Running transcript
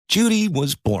Judy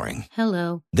was boring.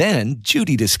 Hello. Then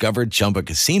Judy discovered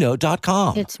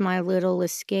ChumbaCasino.com. It's my little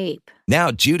escape. Now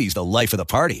Judy's the life of the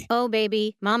party. Oh,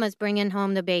 baby, mama's bringing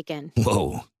home the bacon.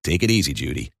 Whoa, take it easy,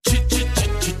 Judy.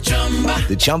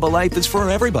 The Chumba life is for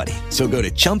everybody. So go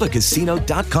to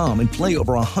ChumbaCasino.com and play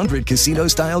over 100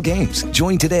 casino-style games.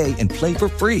 Join today and play for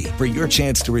free for your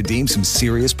chance to redeem some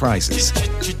serious prizes.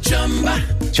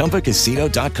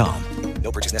 ChumbaCasino.com.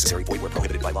 No purchase necessary. Void where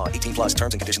prohibited by law. 18 plus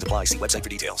terms and conditions apply. See website for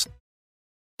details.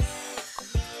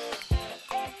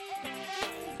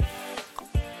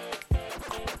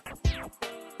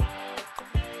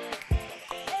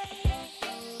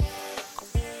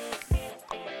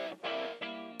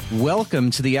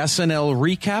 Welcome to the SNL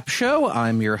Recap Show.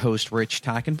 I'm your host, Rich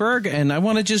Tackenberg, and I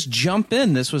want to just jump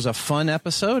in. This was a fun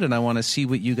episode, and I want to see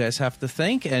what you guys have to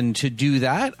think. And to do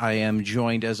that, I am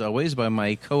joined, as always, by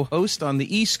my co-host on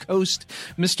the East Coast,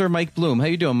 Mr. Mike Bloom. How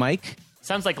you doing, Mike?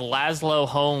 Sounds like Laszlo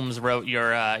Holmes wrote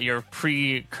your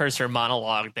precursor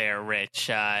monologue there, Rich.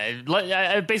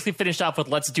 I basically finished off with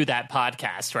 "Let's do that"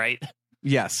 podcast, right?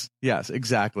 Yes,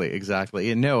 exactly.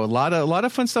 And no, a lot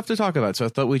of fun stuff to talk about. So I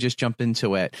thought we'd just jump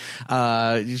into it.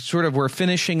 We're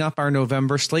finishing up our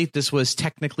November slate. This was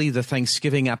technically the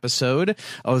Thanksgiving episode,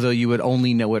 although you would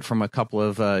only know it from a couple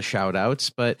of shout outs.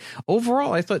 But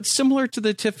overall, I thought similar to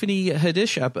the Tiffany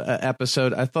Haddish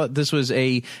episode, I thought this was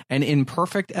an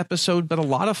imperfect episode, but a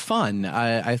lot of fun.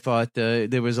 I thought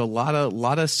there was a lot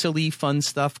of silly, fun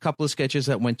stuff. Couple of sketches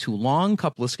that went too long,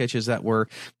 couple of sketches that were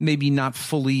maybe not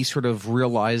fully sort of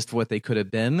realized what they could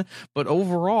have been, but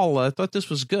overall I thought this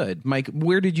was good. Mike,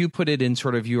 where did you put it in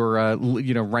sort of your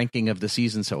ranking of the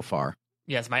season so far?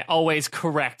 Yes, my always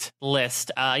correct list.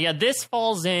 This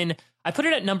falls in, I put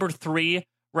it at number 3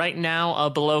 right now,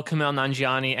 below Kumail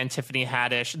Nanjiani and Tiffany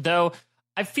Haddish, though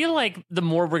I feel like the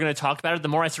more we're going to talk about it, the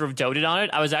more I sort of doted on it.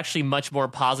 I was actually much more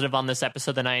positive on this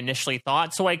episode than I initially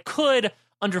thought, so I could,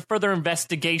 under further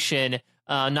investigation,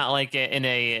 not like in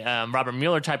a Robert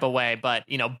Mueller type of way, but,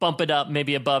 bump it up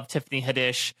maybe above Tiffany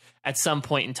Haddish at some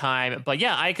point in time. But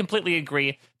yeah, I completely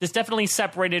agree. This definitely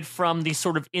separated from the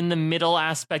sort of in the middle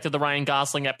aspect of the Ryan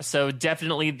Gosling episode,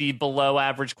 definitely the below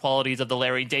average qualities of the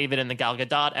Larry David and the Gal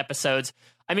Gadot episodes.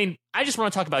 I mean, I just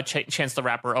want to talk about Chance the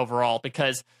Rapper overall,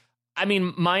 because, I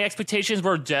mean, my expectations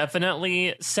were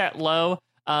definitely set low.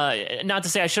 Not to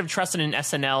say I should have trusted in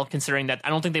SNL, considering that I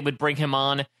don't think they would bring him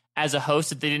on as a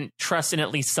host if they didn't trust in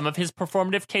at least some of his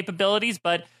performative capabilities.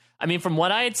 But I mean, from what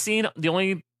I had seen, the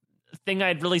only thing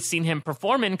I'd really seen him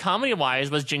perform in comedy-wise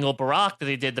was Jingle Barack that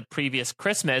they did the previous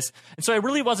Christmas. And so I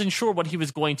really wasn't sure what he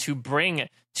was going to bring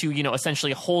to,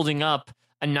 essentially holding up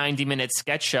a 90-minute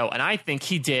sketch show. And I think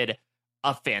he did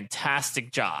a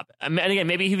fantastic job. I mean, and again,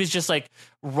 maybe he was just like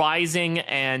rising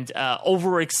and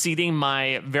over exceeding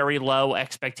my very low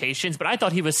expectations, but I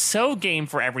thought he was so game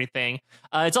for everything.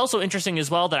 It's also interesting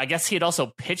as well that I guess he had also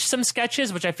pitched some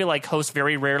sketches, which I feel like hosts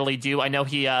very rarely do. I know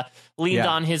he leaned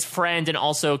on his friend and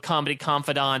also comedy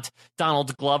confidant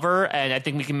Donald Glover, and I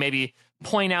think we can maybe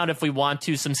point out, if we want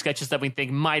to, some sketches that we think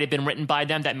might have been written by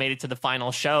them that made it to the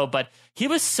final show. But he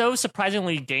was so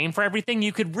surprisingly game for everything.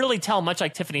 You could really tell, much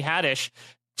like Tiffany Haddish,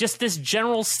 just this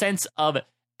general sense of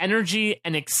energy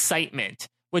and excitement,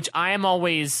 which I am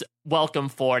always welcome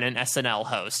for in an SNL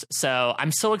host. So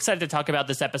I'm so excited to talk about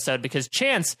this episode because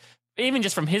Chance, even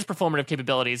just from his performative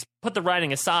capabilities, put the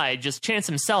writing aside, just Chance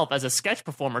himself as a sketch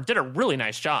performer did a really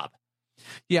nice job.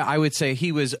 Yeah, I would say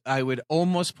I would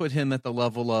almost put him at the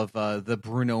level of the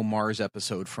Bruno Mars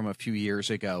episode from a few years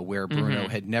ago, where Bruno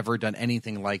had never done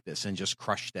anything like this and just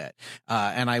crushed it.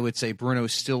 And I would say Bruno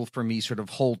still, for me, sort of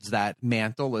holds that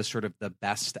mantle as sort of the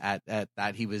best at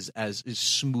that. He was as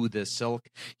smooth as silk.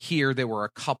 Here, there were a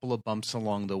couple of bumps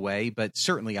along the way, but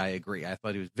certainly I agree. I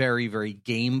thought he was very, very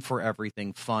game for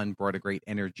everything, fun, brought a great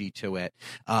energy to it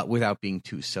without being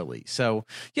too silly. So,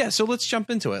 yeah, so let's jump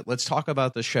into it. Let's talk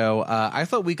about the show. I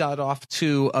thought we got off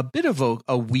to a bit of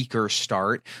a weaker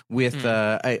start with,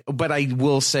 but I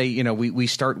will say, we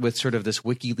start with sort of this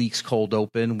WikiLeaks cold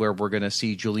open where we're going to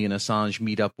see Julian Assange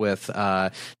meet up with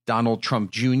Donald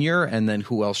Trump Jr. and then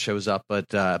who else shows up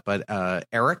but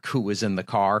Eric, who was in the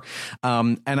car.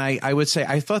 And I would say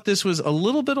I thought this was a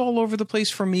little bit all over the place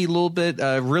for me, a little bit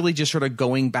really just sort of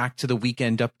going back to the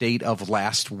Weekend Update of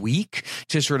last week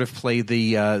to sort of play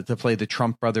the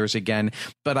Trump brothers again.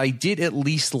 But I did at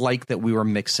least like that we were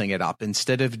mixing it up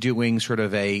instead of doing sort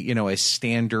of a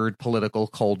standard political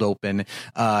cold open.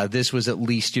 This was at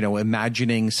least,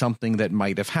 imagining something that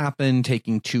might have happened,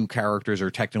 taking two characters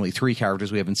or technically three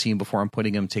characters we haven't seen before and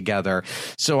putting them together.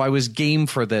 So I was game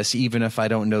for this, even if I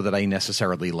don't know that I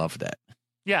necessarily loved it.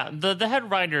 Yeah, the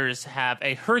head writers have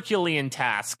a Herculean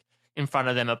task in front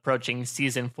of them approaching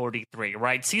season 43,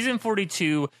 right? Season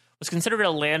 42 was considered a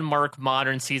landmark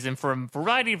modern season for a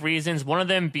variety of reasons, one of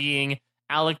them being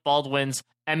Alec Baldwin's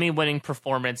Emmy-winning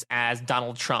performance as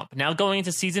Donald Trump. Now going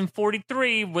into season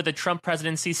 43, with the Trump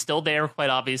presidency still there,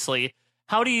 quite obviously,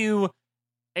 how do you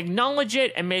acknowledge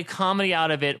it and make comedy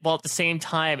out of it while at the same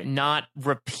time not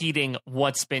repeating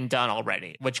what's been done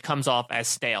already, which comes off as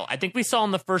stale? I think we saw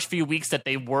in the first few weeks that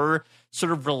they were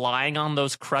sort of relying on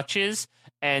those crutches,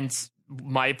 and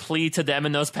my plea to them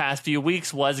in those past few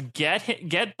weeks was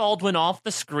get Baldwin off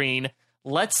the screen.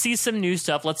 Let's see some new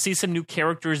stuff. Let's see some new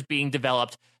characters being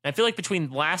developed. And I feel like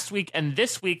between last week and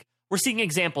this week, we're seeing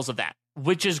examples of that,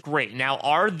 which is great. Now,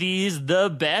 are these the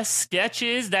best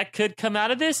sketches that could come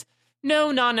out of this?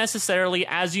 No, not necessarily.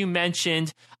 As you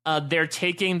mentioned, they're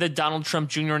taking the Donald Trump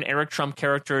Jr. and Eric Trump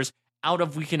characters out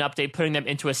of Weekend Update, putting them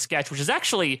into a sketch, which is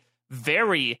actually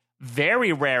very,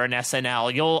 very rare in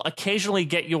SNL. You'll occasionally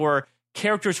get your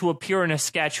characters who appear in a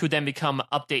sketch who then become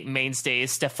Update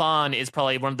mainstays. Stefan is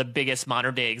probably one of the biggest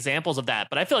modern day examples of that.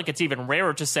 But I feel like it's even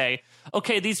rarer to say,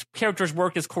 okay, these characters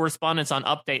work as correspondents on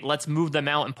Update. Let's move them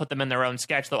out and put them in their own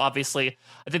sketch. Though obviously,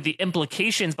 I think the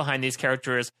implications behind these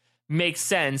characters make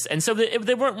sense. And so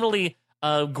they weren't really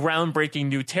groundbreaking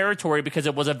new territory because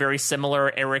it was a very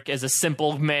similar Eric is a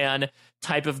simple man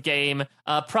type of game.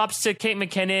 Props to Kate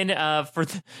McKinnon for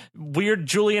weird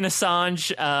Julian Assange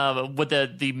with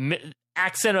the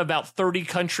accent of about 30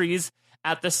 countries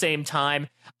at the same time.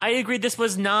 I agree this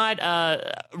was not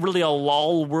really a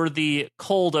lull-worthy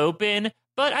cold open,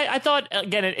 but I thought,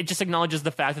 again, it just acknowledges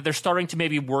the fact that they're starting to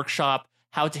maybe workshop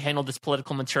how to handle this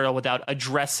political material without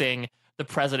addressing the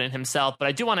president himself. But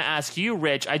I do want to ask you,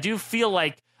 Rich, I do feel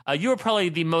like you were probably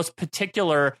the most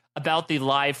particular about the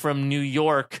live from New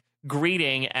York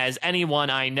greeting as anyone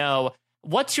I know.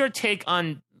 What's your take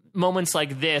on moments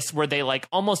like this where they like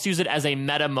almost use it as a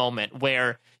meta moment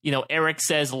where, you know, Eric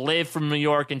says live from New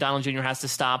York and Donald Jr. has to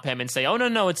stop him and say, oh,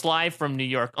 no, it's live from New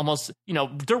York, almost, you know,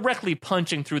 directly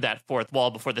punching through that fourth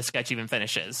wall before the sketch even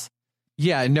finishes?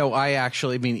 Yeah, no,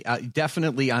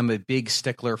 definitely I'm a big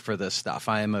stickler for this stuff.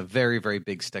 I am a very, very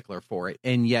big stickler for it.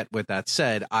 And yet, with that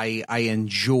said, I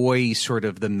enjoy sort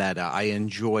of the meta. I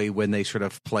enjoy when they sort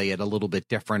of play it a little bit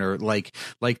different, or like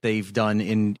they've done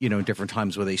in, you know, different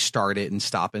times where they start it and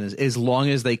stop. And as long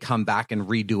as they come back and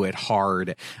redo it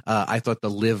hard, I thought the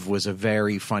live was a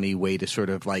very funny way to sort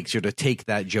of take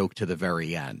that joke to the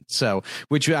very end. So,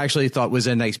 which I actually thought was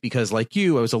a nice, because like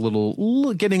you, I was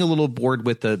getting a little bored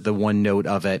with the one note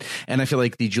of it, and I feel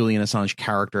like the Julian Assange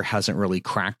character hasn't really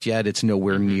cracked yet. It's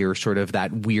nowhere near sort of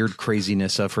that weird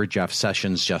craziness of her Jeff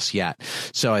Sessions just yet.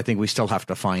 So I think we still have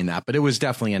to find that, but it was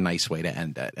definitely a nice way to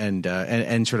end it, and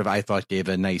sort of I thought gave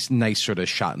a nice sort of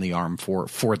shot in the arm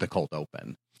for the cold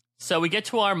open. So we get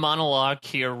to our monologue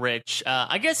here, Rich.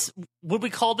 I guess, would we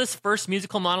call this first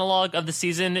musical monologue of the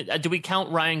season? Do we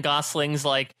count Ryan Gosling's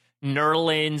like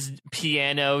Nerlens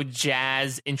piano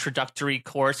jazz introductory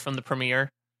course from the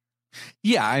premiere?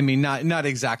 Yeah, I mean, not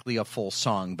exactly a full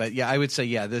song, but yeah, I would say,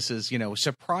 yeah, this is, you know,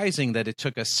 surprising that it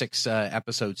took us 6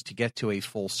 episodes to get to a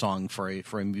full song for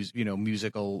a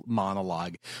musical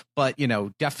monologue, but, you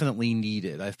know, definitely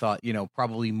needed. I thought, you know,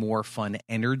 probably more fun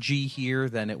energy here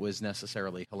than it was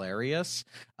necessarily hilarious,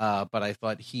 but I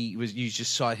thought you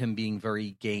just saw him being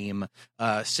very game,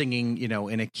 singing, you know,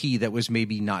 in a key that was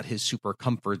maybe not his super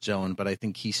comfort zone, but I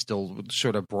think he still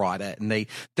sort of brought it, and they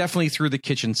definitely threw the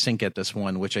kitchen sink at this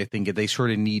one, which I think they sort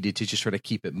of needed to just sort of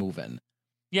keep it moving.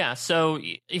 Yeah, so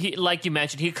he, like you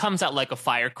mentioned, he comes out like a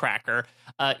firecracker,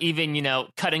 even, you know,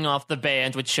 cutting off the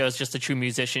band, which shows just the true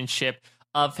musicianship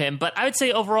of him. But I would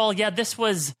say overall, yeah, this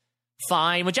was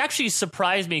fine, which actually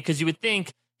surprised me, because you would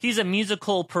think he's a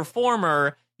musical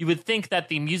performer. You would think that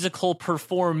the musical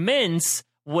performance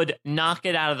would knock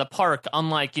it out of the park,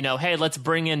 unlike, you know, hey, let's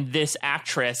bring in this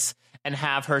actress and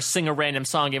have her sing a random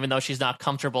song, even though she's not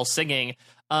comfortable singing.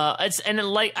 I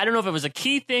don't know if it was a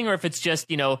key thing or if it's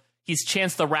just, you know, he's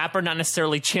Chance the Rapper, not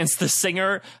necessarily Chance the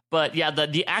Singer. But yeah,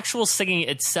 the actual singing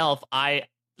itself, I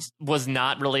was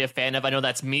not really a fan of. I know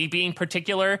that's me being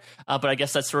particular, but I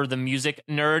guess that's sort of the music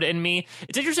nerd in me.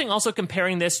 It's interesting also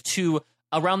comparing this to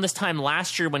around this time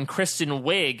last year when Kristen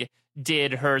Wiig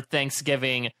did her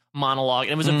Thanksgiving monologue,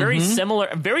 and it was a very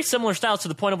similar style, to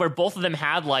the point of where both of them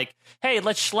had like, hey,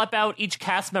 let's schlep out each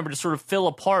cast member to sort of fill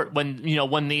a part. When the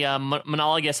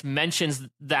monologuist mentions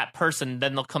that person,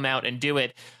 then they'll come out and do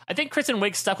it. I think Kristen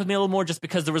Wiig stuck with me a little more just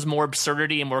because there was more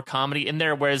absurdity and more comedy in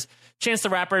there, whereas Chance the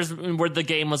Rapper's, where the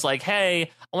game was like, hey,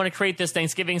 I want to create this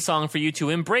Thanksgiving song for you to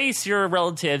embrace your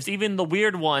relatives, even the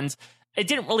weird ones. It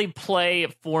didn't really play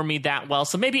for me that well.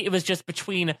 So maybe it was just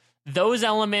between those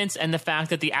elements and the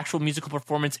fact that the actual musical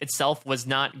performance itself was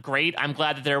not great, I'm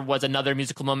glad that there was another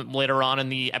musical moment later on in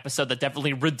the episode that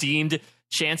definitely redeemed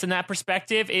Chance in that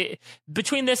perspective.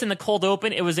 Between this and the cold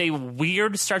open, it was a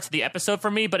weird start to the episode for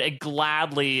me, but it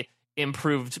gladly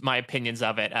improved my opinions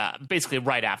of it basically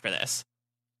right after this.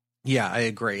 Yeah, I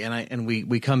agree. And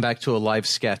we come back to a live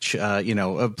sketch,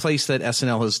 a place that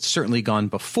SNL has certainly gone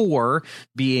before,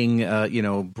 being,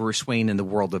 Bruce Wayne in the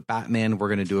world of Batman. We're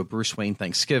going to do a Bruce Wayne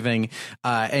Thanksgiving.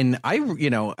 And I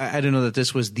don't know that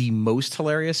this was the most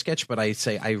hilarious sketch, but I'd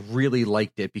say I really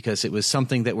liked it because it was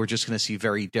something that we're just going to see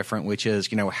very different, which is,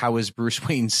 how is Bruce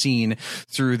Wayne seen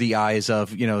through the eyes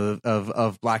of,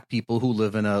 of black people who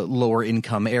live in a lower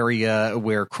income area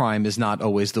where crime is not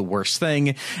always the worst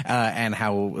thing, and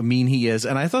how mean he is.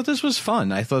 And I thought this was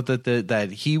fun. I thought that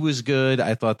he was good.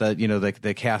 I thought that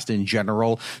the cast in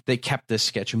general, they kept this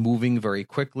sketch moving very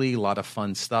quickly. A lot of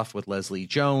fun stuff with Leslie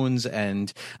Jones,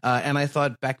 and I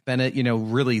thought Beck Bennett,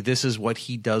 really this is what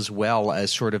he does well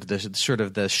as sort of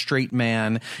the straight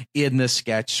man in the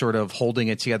sketch, sort of holding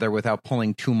it together without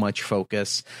pulling too much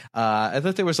focus. I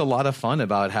thought there was a lot of fun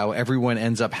about how everyone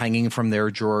ends up hanging from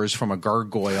their drawers from a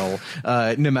gargoyle,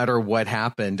 no matter what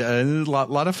happened. A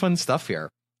lot of fun stuff here.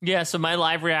 Yeah, so my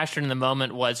live reaction in the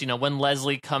moment was, when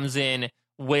Leslie comes in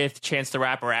with Chance the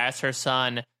Rapper as her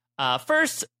son,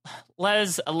 first,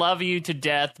 Les, I love you to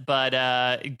death, but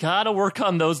gotta work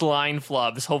on those line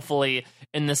flubs, hopefully,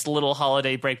 in this little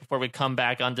holiday break before we come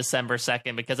back on December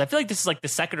 2nd, because I feel like this is like the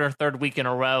second or third week in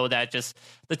a row that just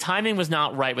the timing was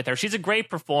not right with her. She's a great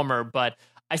performer, but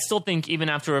I still think even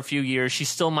after a few years, she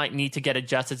still might need to get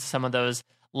adjusted to some of those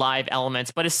live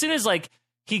elements. But as soon as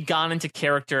he got into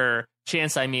character,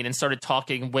 Chance, and started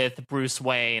talking with Bruce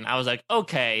Wayne, I was like,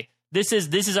 okay, this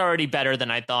is already better than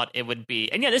I thought it would be.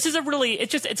 And yeah, this is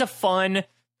it's a fun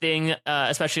thing,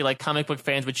 especially like comic book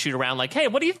fans would shoot around like, hey,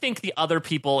 what do you think the other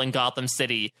people in Gotham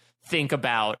City think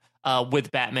about with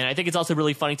Batman? I think it's also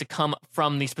really funny to come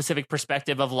from the specific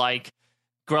perspective of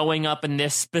growing up in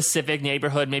this specific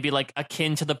neighborhood, maybe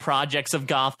akin to the projects of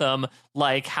Gotham,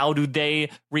 how do they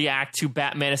react to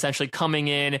Batman essentially coming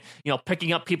in,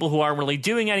 picking up people who aren't really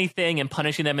doing anything and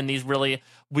punishing them in these really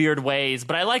weird ways.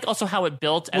 But I like also how it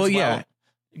built as well. Yeah.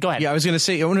 Go ahead. Yeah, I was going to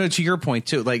say, to your point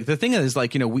too. The thing is,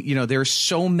 there's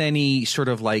so many sort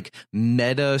of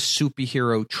meta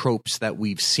superhero tropes that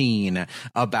we've seen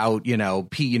about,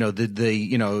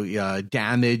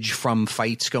 damage from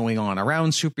fights going on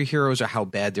around superheroes or how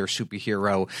bad their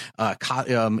superhero,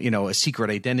 secret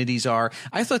identities are.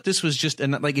 I thought this was just,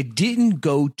 it didn't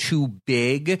go too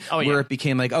big where it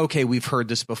became okay, we've heard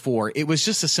this before. It was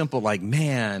just a simple,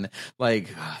 that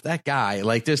guy,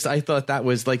 I thought that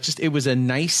was it was a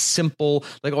nice, simple,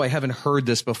 I haven't heard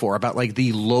this before about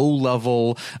the low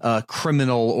level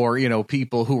criminal or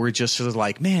people who were just sort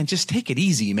of man, just take it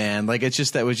easy, man.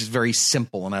 That was just very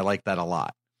simple, and I like that a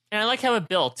lot. And I like how it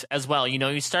built as well.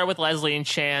 You start with Leslie and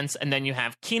Chance, and then you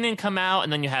have Keenan come out,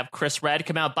 and then you have Chris Redd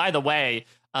come out. By the way,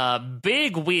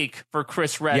 big week for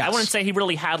Chris Redd. Yes. I wouldn't say he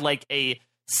really had a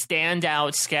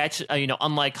standout sketch,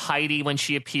 unlike Heidi when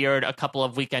she appeared a couple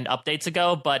of weekend updates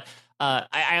ago, but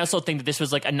I also think that this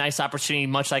was a nice opportunity,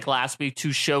 much like last week,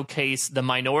 to showcase the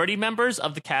minority members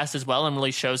of the cast as well, and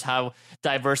really shows how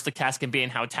diverse the cast can be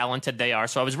and how talented they are.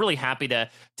 So I was really happy to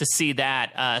see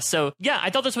that. So yeah,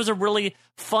 I thought this was a really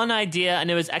fun idea,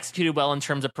 and it was executed well in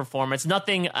terms of performance.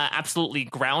 Nothing absolutely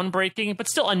groundbreaking, but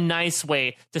still a nice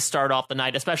way to start off the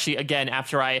night, especially again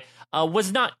after I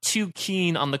was not too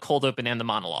keen on the cold open and the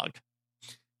monologue.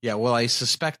 Yeah, well, I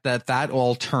suspect that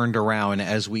all turned around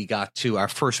as we got to our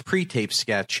first pre-tape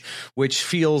sketch, which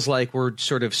feels like we're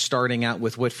sort of starting out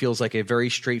with what feels like a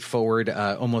very straightforward,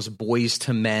 almost Boys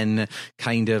to Men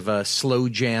kind of slow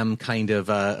jam kind of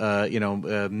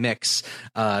mix.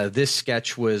 This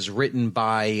sketch was written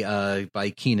by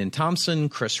Kenan Thompson,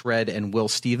 Chris Redd, and Will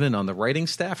Steven on the writing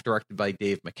staff, directed by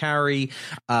Dave McCary,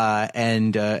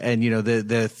 and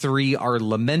the three are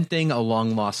lamenting a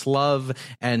long lost love,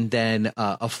 and then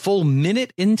a full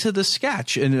minute into the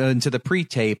sketch, into the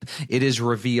pre-tape, it is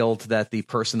revealed that the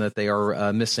person that they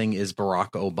are missing is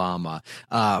Barack Obama.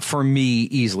 For me,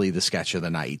 easily the sketch of the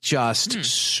night. Just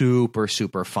super,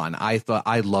 super fun. I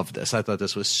loved this. I thought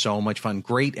this was so much fun.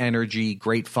 Great energy,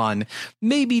 great fun.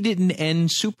 Maybe didn't end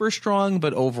super strong,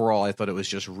 but overall, I thought it was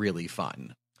just really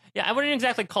fun. Yeah, I wouldn't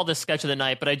exactly call this sketch of the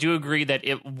night, but I do agree that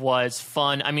it was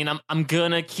fun. I mean, I'm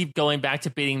gonna keep going back to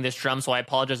beating this drum, so I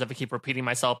apologize if I keep repeating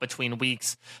myself between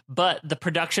weeks. But the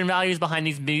production values behind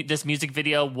this music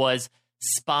video was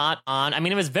spot on. I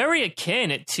mean, it was very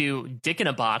akin to Dick in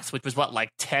a Box, which was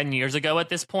 10 years ago at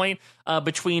this point,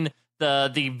 between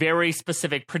the very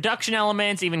specific production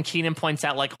elements. Even Keenan points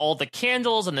out like all the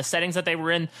candles and the settings that they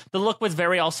were in. The look was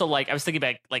very also like, I was thinking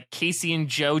about like Casey and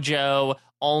JoJo,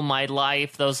 All My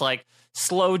Life, those like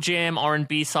slow jam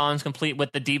R&B songs complete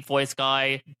with the deep voice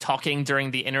guy talking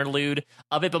during the interlude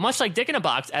of it. But much like Dick in a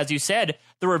Box, as you said,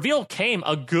 the reveal came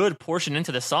a good portion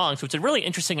into the song. So it's a really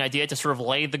interesting idea to sort of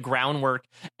lay the groundwork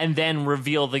and then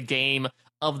reveal the game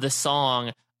of the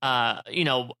song.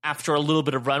 After a little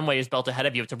bit of runway is built ahead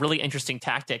of you. It's a really interesting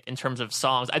tactic in terms of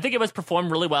songs. I think it was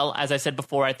performed really well. As I said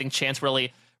before, I think Chance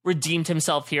really redeemed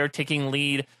himself here, taking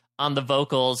lead on the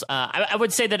vocals. I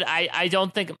would say that I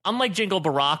don't think, unlike Jingle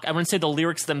Barack, I wouldn't say the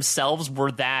lyrics themselves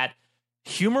were that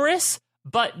humorous,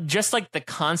 but just like the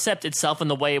concept itself and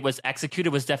the way it was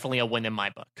executed was definitely a win in my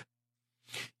book.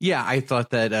 Yeah, I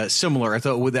thought that similar. I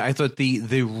thought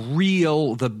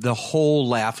the whole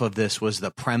laugh of this was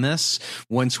the premise.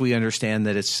 Once we understand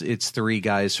that it's three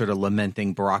guys sort of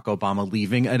lamenting Barack Obama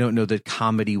leaving, I don't know that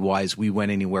comedy wise we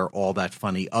went anywhere all that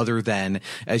funny, other than,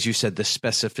 as you said, the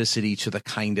specificity to the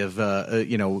kind of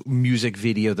music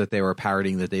video that they were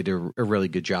parodying that they did a really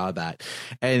good job at.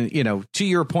 And to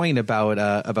your point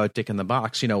about Dick in the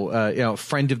Box,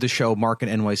 friend of the show Mark and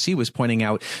NYC was pointing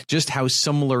out just how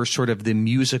similar sort of the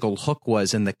musical hook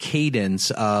was and the cadence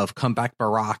of Come Back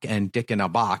Barack and Dick in a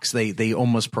Box. They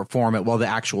almost perform it while the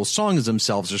actual songs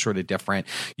themselves are sort of different.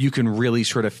 You can really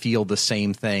sort of feel the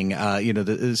same thing.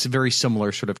 It's a very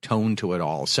similar sort of tone to it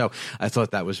all. So I thought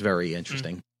that was very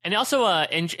interesting. And also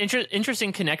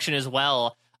interesting connection as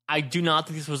well. I do not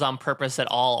think this was on purpose at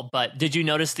all, but did you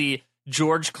notice the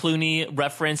George Clooney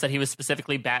reference that he was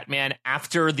specifically Batman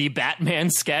after the Batman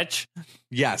sketch?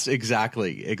 Yes,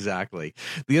 exactly.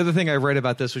 The other thing I read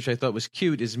about this, which I thought was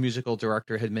cute, is musical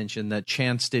director had mentioned that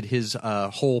Chance did his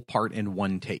whole part in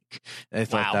one take. I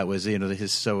thought that was,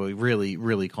 his, so really,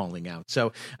 really calling out.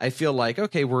 So I feel like,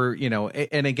 okay, we're,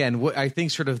 and again, I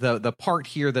think sort of the part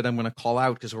here that I'm going to call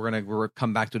out, because we're going to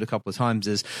come back to it a couple of times,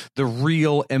 is the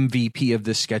real MVP of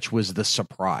this sketch was the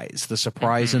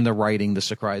surprise in the writing, the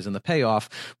surprise in the payoff,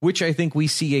 which I think we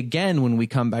see again when we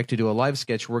come back to do a live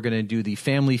sketch. We're going to do the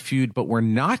Family Feud, but we're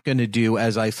not going to do,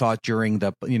 as I thought during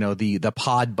the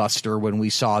Pod Buster when we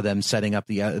saw them setting up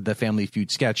the Family Feud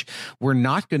sketch, we're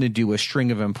not going to do a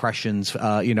string of impressions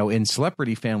in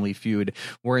Celebrity Family Feud.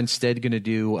 We're instead going to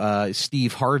do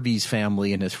Steve Harvey's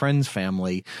family and his friend's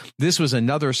family. This was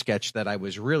another sketch that I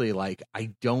was really like,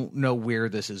 I don't know where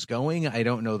this is going. I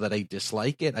don't know that I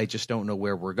dislike it. I just don't know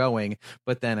where we're going.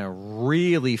 But then a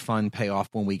really fun payoff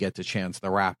when we get to Chance the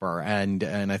Rapper, and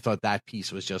I thought that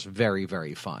piece was just very,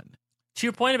 very fun. To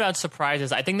your point about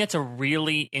surprises, I think that's a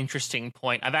really interesting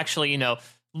point. I've actually,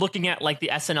 looking at like the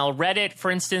SNL Reddit, for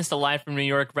instance, the Live from New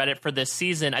York Reddit for this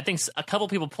season, I think a couple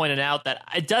people pointed out that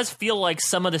it does feel like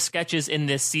some of the sketches in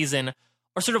this season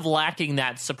are sort of lacking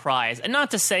that surprise. And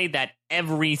not to say that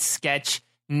every sketch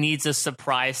needs a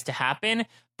surprise to happen,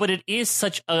 but it is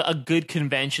such a good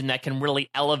convention that can really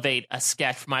elevate a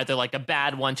sketch from either like a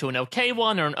bad one to an okay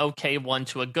one or an okay one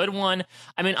to a good one.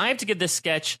 I mean, I have to give this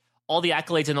sketch all the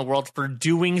accolades in the world for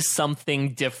doing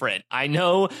something different. I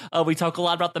know we talk a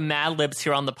lot about the Mad Libs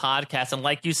here on the podcast, and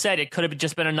like you said, it could have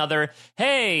just been another,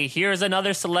 hey, here's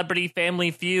another Celebrity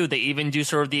Family Feud. They even do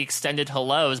sort of the extended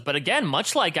hellos. But again,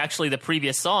 much like actually the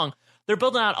previous song, they're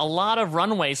building out a lot of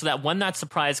runway so that when that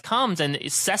surprise comes and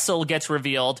Cecil gets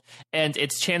revealed and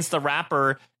it's Chance the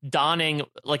Rapper donning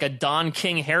like a Don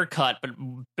King haircut, but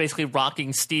basically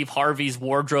rocking Steve Harvey's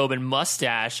wardrobe and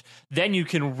mustache, then you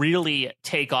can really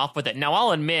take off with it. Now,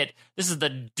 I'll admit, this is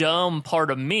the dumb part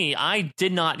of me. I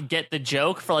did not get the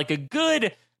joke for like a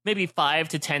good maybe 5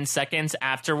 to 10 seconds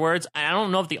afterwards. I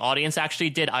don't know if the audience actually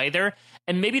did either.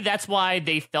 And maybe that's why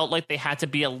they felt like they had to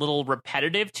be a little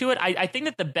repetitive to it. I think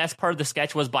that the best part of the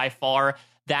sketch was by far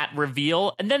that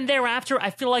reveal. And then thereafter,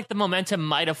 I feel like the momentum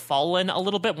might have fallen a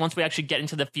little bit once we actually get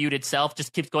into the feud itself.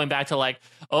 Just keeps going back to like,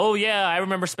 oh yeah, I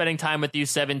remember spending time with you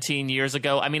 17 years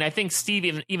ago. I mean, I think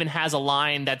Steve even has a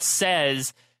line that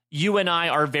says, you and I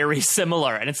are very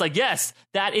similar. And it's like, yes,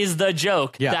 that is the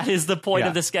joke. Yeah. That is the point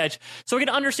of the sketch. So we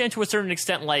can understand to a certain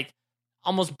extent, like,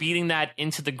 almost beating that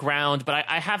into the ground. But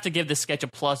I have to give this sketch a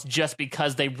plus just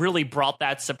because they really brought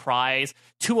that surprise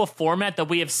to a format that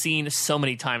we have seen so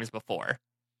many times before.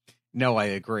 No, I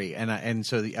agree, and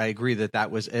I agree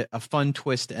that was a fun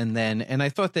twist. And I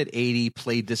thought that 80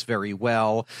 played this very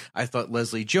well. I thought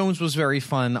Leslie Jones was very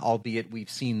fun, albeit we've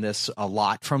seen this a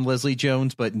lot from Leslie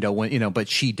Jones, but no one, but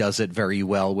she does it very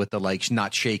well with the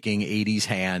not shaking 80's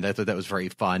hand. I thought that was very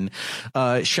fun.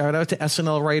 Shout out to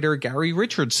SNL writer Gary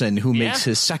Richardson, who makes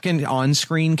his second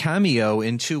on-screen cameo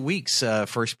in 2 weeks.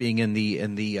 First being in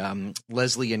the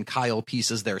Leslie and Kyle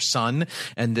piece as their son,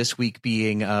 and this week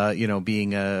being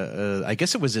I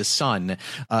guess it was his son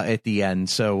at the end.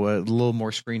 So a little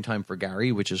more screen time for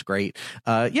Gary, which is great.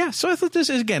 So I thought this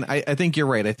is, again, I think you're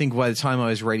right. I think by the time I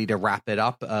was ready to wrap it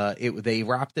up, they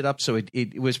wrapped it up. So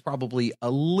it was probably a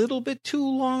little bit too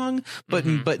long,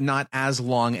 but not as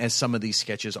long as some of these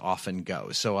sketches often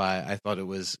go. So I thought it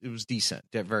was decent,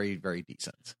 very, very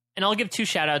decent. And I'll give 2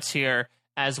 shout outs here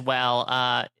as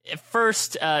well.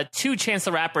 First, 2 Chance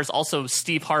the Rapper's also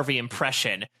Steve Harvey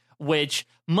impression, which,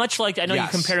 much like, I know you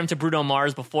compared him to Bruno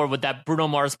Mars before with that Bruno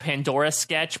Mars Pandora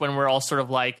sketch, when we're all sort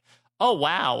of like, oh,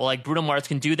 wow, like Bruno Mars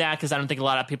can do that, because I don't think a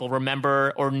lot of people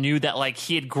remember or knew that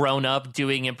he had grown up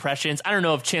doing impressions. I don't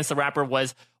know if Chance the Rapper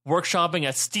was workshopping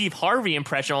a Steve Harvey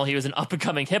impression while he was an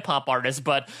up-and-coming hip-hop artist,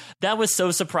 but that was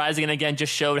so surprising, and again,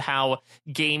 just showed how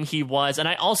game he was. And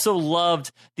I also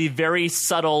loved the very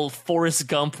subtle Forrest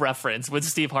Gump reference when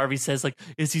Steve Harvey says,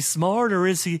 is he smart or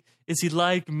is he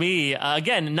like me?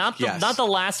 Again, not the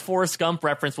last Forrest Gump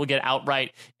reference we'll get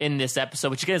outright in this episode,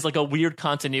 which again is a weird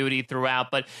continuity throughout.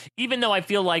 But even though I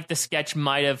feel like the sketch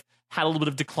might have had a little bit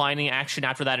of declining action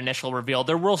after that initial reveal,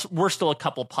 there were still a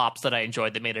couple pops that I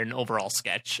enjoyed that made it an overall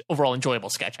enjoyable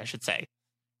sketch, I should say.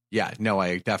 Yeah, no,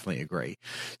 I definitely agree.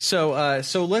 So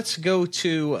let's go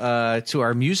to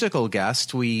our musical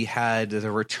guest. We had the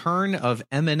return of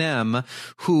Eminem,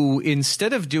 who,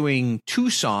 instead of doing 2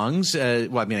 songs, I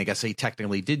guess he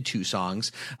technically did 2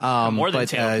 songs, more than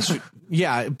 2.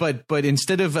 But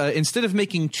instead of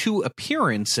making 2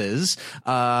 appearances,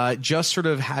 just sort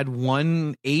of had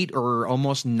 1 8 or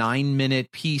almost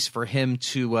 9-minute piece for him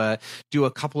to do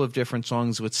a couple of different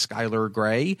songs with Skylar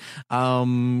Grey.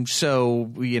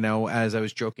 As I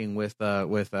was joking with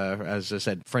as I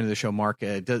said, friend of the show, Mark,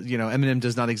 Eminem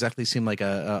does not exactly seem like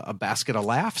a basket of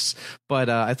laughs, but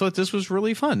I thought this was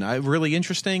really fun, really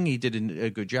interesting. He did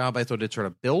a good job. I thought it sort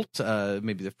of built.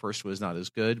 Maybe the first was not as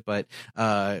good, but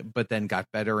then got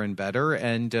better and better,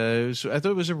 and so I thought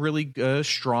it was a really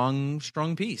strong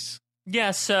piece.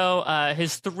 Yeah, so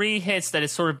his 3 hits that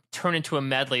is sort of turned into a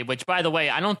medley, which, by the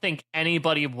way, I don't think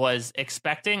anybody was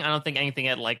expecting. I don't think anything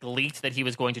had leaked that he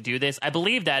was going to do this. I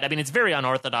believe that. I mean, it's very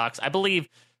unorthodox. I believe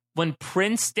when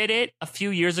Prince did it a few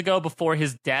years ago before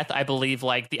his death, I believe the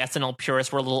SNL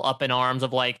purists were a little up in arms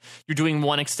of you're doing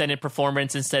 1 extended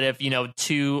performance instead of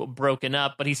 2 broken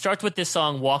up. But he starts with this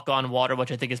song "Walk on Water,"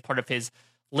 which I think is part of his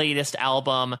latest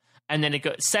album, and then it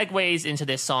segues into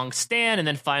this song "Stan," and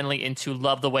then finally into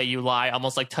 "Love the Way You Lie,"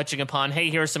 almost touching upon, hey,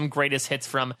 here are some greatest hits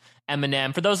from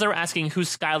Eminem. For those that are asking who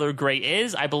Skylar Grey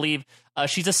is, I believe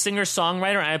she's a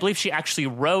singer-songwriter, and I believe she actually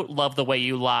wrote "Love the Way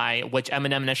You Lie," which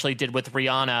Eminem initially did with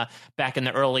Rihanna back in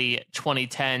the early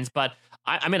 2010s. But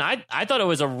I thought it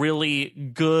was a really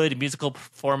good musical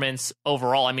performance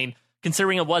overall. I mean,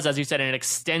 considering it was, as you said, an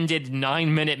extended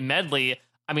 9-minute medley,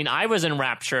 I was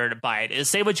enraptured by it.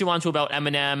 Say what you want to about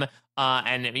Eminem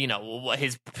and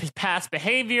his past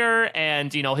behavior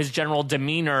and his general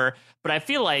demeanor, but I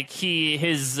feel like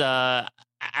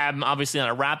I'm obviously not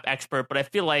a rap expert, but I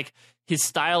feel like his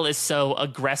style is so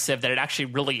aggressive that it actually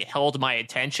really held my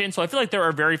attention. So I feel like there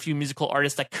are very few musical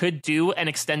artists that could do an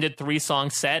extended 3-song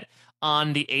set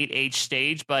on the 8H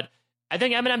stage, but I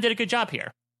think Eminem did a good job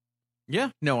here.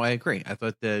 Yeah, no, I agree. I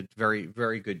thought that very,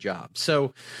 very good job.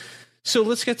 So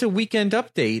let's get to weekend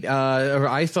update.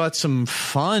 I thought some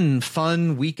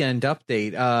fun weekend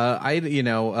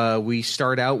update. We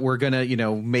start out. We're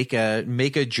gonna, make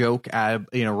a joke,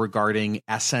 regarding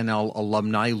SNL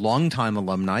alumni, longtime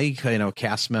alumni,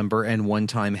 cast member and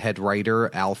one-time head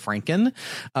writer Al Franken.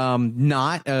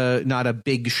 Not a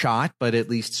big shot, but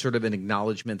at least sort of an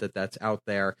acknowledgement that that's out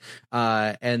there.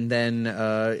 And then,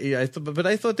 I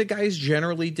thought the guys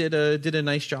generally did a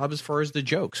nice job as far as the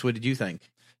jokes. What did you think?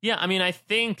 Yeah, I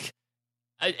think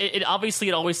it always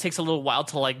takes a little while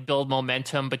to build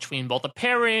momentum between both the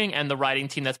pairing and the writing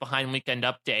team that's behind Weekend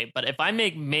Update. But if I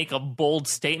make a bold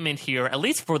statement here, at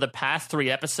least for the past 3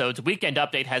 episodes, Weekend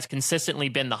Update has consistently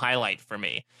been the highlight for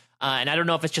me. And I don't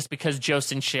know if it's just because Joe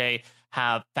Sinchet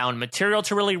have found material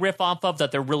to really riff off of,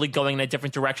 that they're really going in a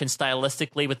different direction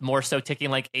stylistically, with more so taking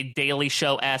like a Daily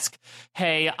Show-esque,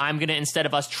 hey, I'm going to, instead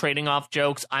of us trading off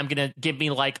jokes, I'm going to give me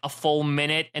like a full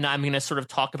minute and I'm going to sort of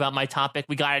talk about my topic.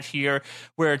 We got it here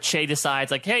where Che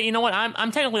decides like, hey, you know what?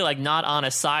 I'm technically like not on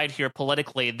a side here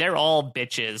politically. They're all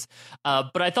bitches.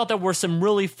 But I thought there were some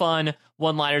really fun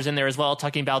one-liners in there as well,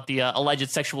 talking about the alleged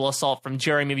sexual assault from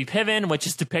Jeremy Piven, which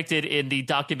is depicted in the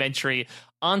documentary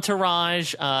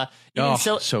Entourage.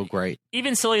 So great.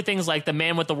 Even silly things like the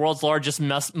man with the world's largest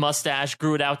mustache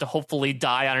grew it out to hopefully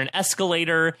die on an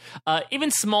escalator.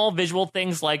 Even small visual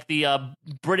things like the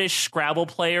British Scrabble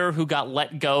player who got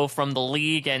let go from the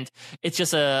league, and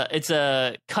it's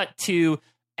a cut to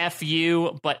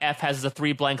FU, but F has the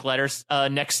 3 blank letters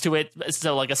next to it.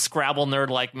 So like a Scrabble nerd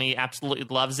like me absolutely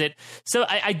loves it. So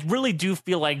I really do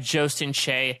feel like Jost and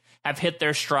Che have hit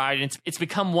their stride. And it's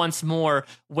become once more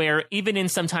where even in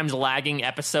sometimes lagging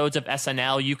episodes of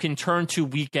SNL, you can turn to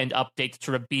Weekend Update to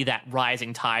sort of be that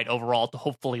rising tide overall to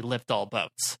hopefully lift all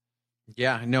boats.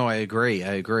 Yeah, no, I agree.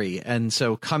 And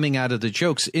so coming out of the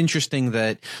jokes, interesting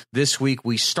that this week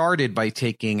we started by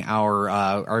taking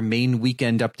our main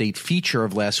Weekend Update feature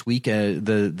of last week,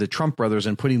 the Trump brothers,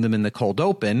 and putting them in the cold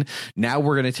open. Now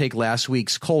we're going to take last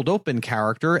week's cold open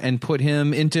character and put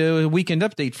him into a Weekend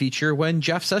Update feature when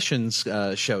Jeff Sessions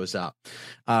shows up.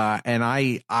 And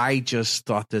I just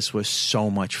thought this was so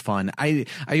much fun. I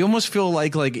almost feel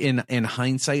like in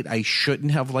hindsight, I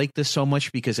shouldn't have liked this so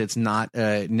much because it's not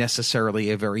necessarily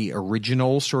a very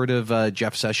original sort of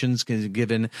Jeff Sessions,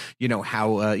 given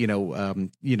how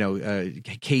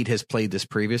Kate has played this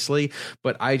previously.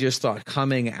 But I just thought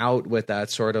coming out with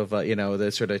that sort of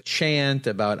the sort of chant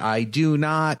about I do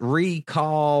not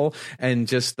recall, and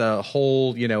just the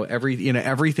whole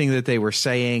everything that they were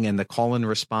saying, and the call-in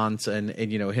response, and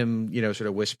him sort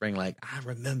of whispering like I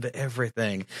remember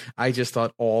everything. I just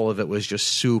thought all of it was just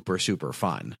super, super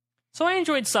fun. So I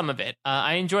enjoyed some of it.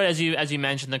 I enjoyed, as you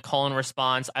mentioned, the call-in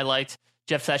response. I liked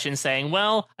Jeff Sessions saying,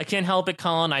 well, I can't help it,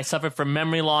 Colin. I suffered from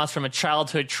memory loss from a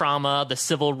childhood trauma, the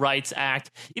Civil Rights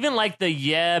Act, even like the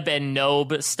Yeb and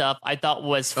Nob stuff I thought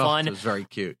was fun. It was very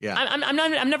cute. Yeah.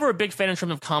 I'm never a big fan in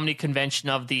terms of comedy convention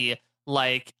of the,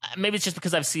 like, maybe it's just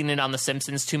because I've seen it on The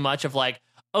Simpsons too much of like,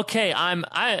 okay,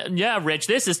 Rich,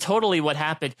 this is totally what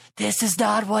happened. This is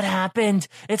not what happened.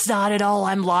 It's not at all.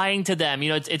 I'm lying to them.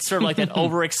 It's sort of like that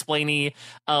over-explainy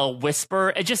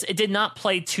whisper. It did not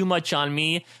play too much on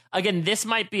me. Again, this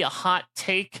might be a hot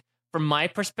take from my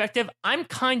perspective. I'm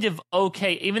kind of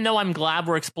okay, even though I'm glad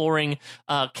we're exploring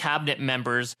cabinet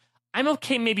members. I'm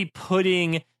okay maybe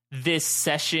putting this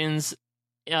Sessions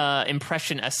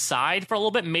impression aside for a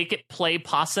little bit, make it play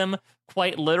possum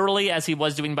quite literally as he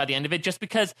was doing by the end of it, just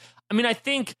because I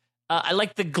think I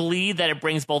like the glee that it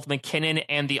brings both McKinnon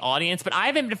and the audience, but I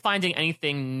haven't been finding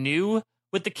anything new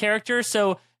with the character,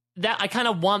 so that I kind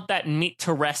of want that meat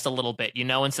to rest a little bit,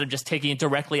 instead of just taking it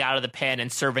directly out of the pan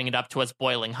and serving it up to us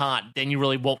boiling hot. Then you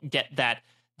really won't get that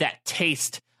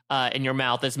taste in your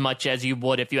mouth as much as you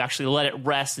would if you actually let it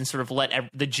rest and sort of let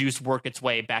the juice work its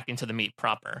way back into the meat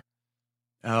proper.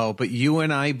 Oh, but you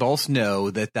and I both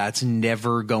know that that's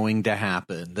never going to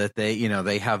happen, that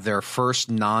they have their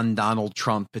first non-Donald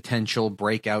Trump potential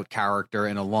breakout character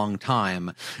in a long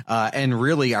time. And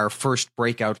really our first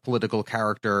breakout political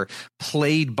character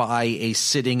played by a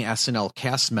sitting SNL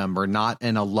cast member, not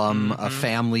an alum, a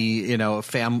family,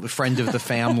 friend of the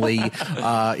family,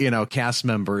 cast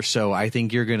member. So I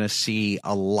think you're going to see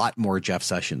a lot more Jeff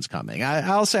Sessions coming.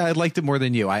 I'll say I liked it more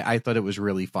than you. I thought it was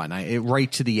really fun.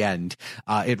 Right to the end.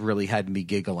 It really had me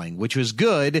giggling, which was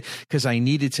good because I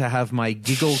needed to have my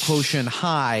giggle quotient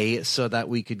high so that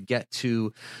we could get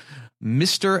to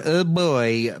Mr.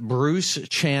 Boy, Bruce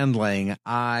Chandling.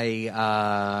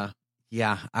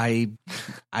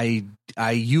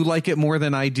 You like it more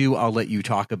than I do. I'll let you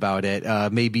talk about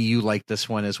it. Maybe you like this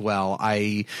one as well.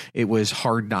 It was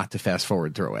hard not to fast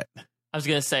forward through it. I was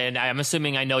going to say, and I'm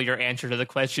assuming I know your answer to the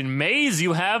question. Maze,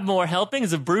 you have more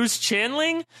helpings of Bruce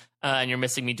Chandling? And you're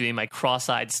missing me doing my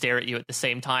cross-eyed stare at you at the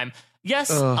same time.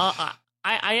 Yes, I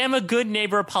am a good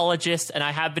neighbor apologist, and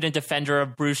I have been a defender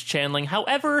of Bruce Chandling.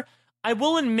 However, I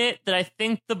will admit that I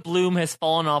think the bloom has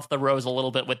fallen off the rose a little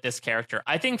bit with this character.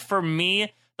 I think for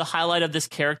me, the highlight of this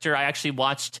character, I actually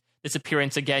watched this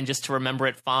appearance again just to remember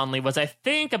it fondly, was I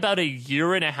think about a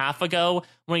year and a half ago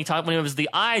when it was the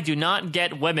I do not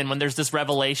get women, when there's this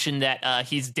revelation that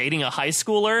he's dating a high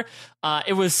schooler.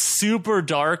 It was super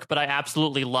dark, but I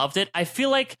absolutely loved it. I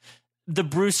feel like the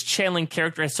Bruce Chandling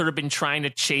character has sort of been trying to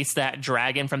chase that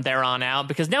dragon from there on out,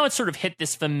 because now it's sort of hit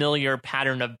this familiar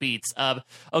pattern of beats of,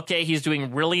 okay, he's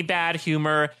doing really bad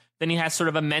humor, Then he has sort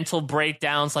of a mental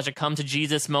breakdown / a come to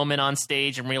Jesus moment on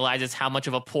stage and realizes how much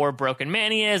of a poor, broken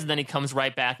man he is. And then he comes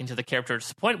right back into the character to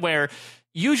the point where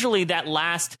usually that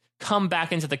last come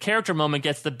back into the character moment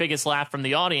gets the biggest laugh from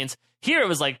the audience. Here it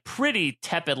was like pretty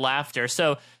tepid laughter.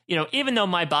 So, even though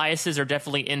my biases are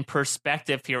definitely in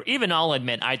perspective here, even I'll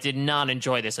admit I did not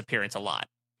enjoy this appearance a lot.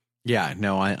 Yeah,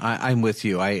 no, I'm with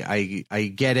you. I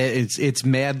get it. It's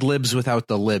Mad Libs without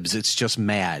the libs. It's just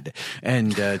mad,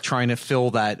 and trying to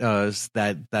fill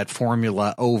that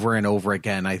formula over and over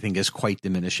again, I think, is quite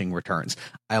diminishing returns.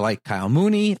 I like Kyle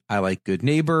Mooney. I like Good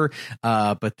Neighbor.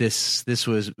 But this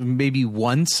was maybe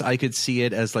once I could see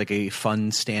it as like a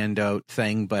fun standout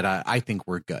thing, but I think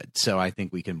we're good. So I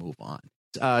think we can move on.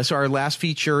 So our last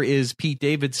feature is Pete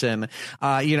Davidson,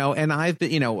 and I've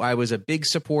been, I was a big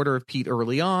supporter of Pete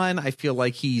early on. I feel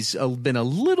like he's been a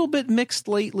little bit mixed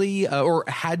lately, or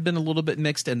had been a little bit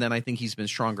mixed. And then I think he's been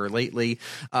stronger lately.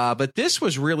 But this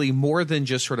was really more than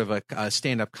just sort of a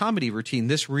stand-up comedy routine.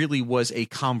 This really was a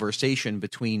conversation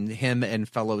between him and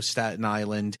fellow Staten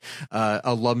Island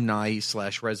alumni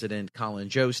 / resident Colin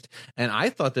Jost. And I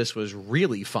thought this was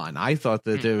really fun. I thought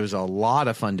that there was a lot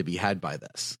of fun to be had by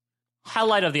this.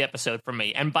 Highlight of the episode for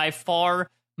me, and by far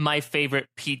my favorite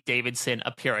Pete Davidson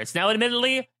appearance. Now,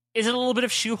 admittedly, is it a little bit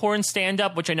of shoehorn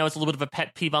stand-up, which I know is a little bit of a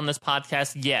pet peeve on this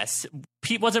podcast? Yes.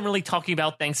 Pete wasn't really talking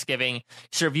about Thanksgiving. He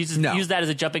sort of used that as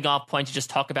a jumping-off point to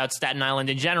just talk about Staten Island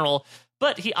in general.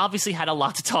 But he obviously had a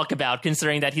lot to talk about,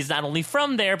 considering that he's not only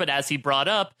from there, but as he brought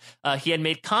up, he had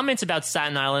made comments about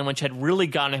Staten Island, which had really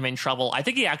gotten him in trouble. I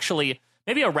think he actually...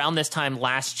 maybe around this time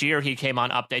last year, he came on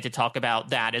Update to talk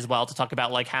about that as well, to talk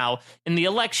about like how in the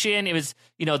election, it was,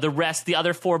 the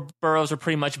other 4 boroughs were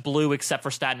pretty much blue except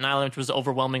for Staten Island, which was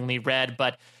overwhelmingly red.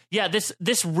 But yeah,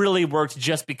 this really worked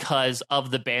just because of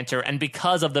the banter and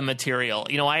because of the material.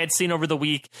 I had seen over the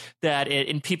week that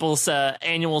in People's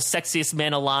annual Sexiest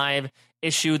Man Alive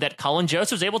issue that Colin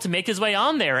Jost was able to make his way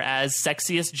on there as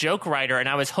sexiest joke writer. And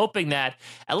I was hoping that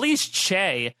at least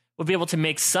Che would be able to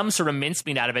make some sort of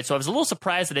mincemeat out of it. So I was a little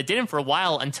surprised that it didn't for a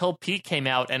while until Pete came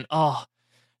out. And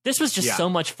this was just so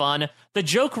much fun. The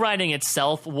joke writing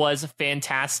itself was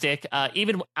fantastic,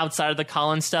 even outside of the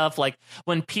Colin stuff. Like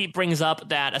when Pete brings up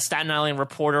that a Staten Island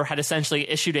reporter had essentially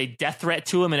issued a death threat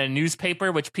to him in a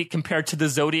newspaper, which Pete compared to the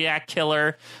Zodiac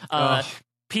killer.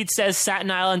 Pete says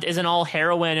Staten Island isn't all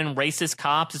heroin and racist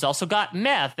cops. It's also got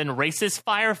meth and racist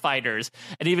firefighters.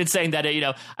 And even saying that,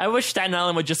 I wish Staten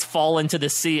Island would just fall into the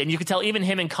sea. And you could tell even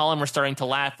him and Colin were starting to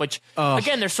laugh, which,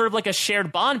 again, there's sort of like a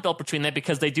shared bond built between them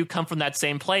because they do come from that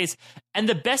same place. And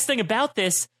the best thing about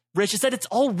this, Rich, is that it's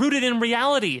all rooted in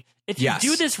reality. If you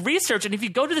do this research and if you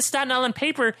go to the Staten Island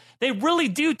paper, they really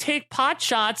do take pot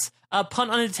shots, pun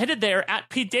unintended there, at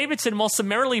Pete Davidson while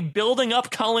summarily building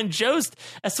up Colin Jost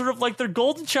as sort of like their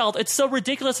golden child. It's so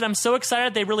ridiculous, and I'm so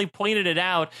excited they really pointed it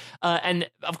out. And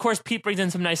of course, Pete brings in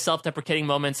some nice self-deprecating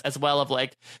moments as well of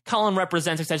like, Colin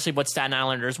represents essentially what Staten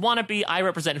Islanders want to be. I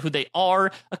represent who they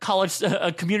are,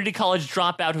 a community college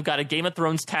dropout who got a Game of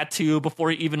Thrones tattoo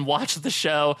before he even watched the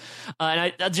show.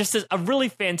 And just a really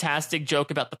fantastic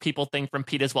joke about the people thing from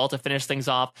Pete as well to finish things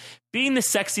off. Being the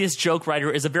sexiest joke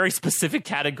writer is a very specific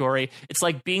category. It's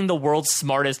like being the world's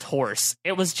smartest horse.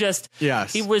 It was just,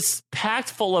 he was packed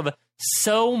full of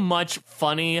so much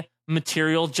funny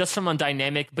material just from a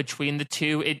dynamic between the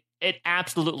two. It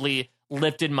absolutely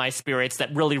lifted my spirits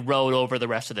that really rode over the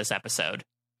rest of this episode.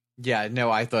 Yeah, no,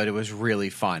 I thought it was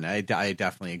really fun. I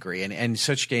definitely agree. And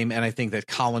such game. And I think that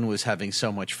Colin was having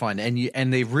so much fun,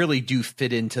 and they really do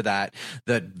fit into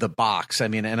the box. I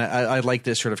mean, and I like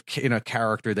this sort of,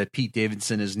 character that Pete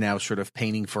Davidson is now sort of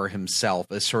painting for himself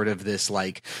as sort of this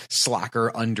like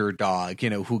slacker underdog,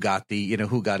 who got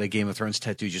a Game of Thrones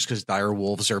tattoo just because dire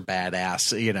wolves are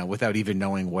badass, without even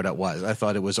knowing what it was. I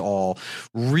thought it was all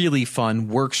really fun,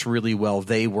 works really well.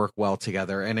 They work well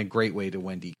together, and a great way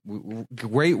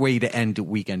to end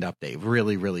Weekend Update.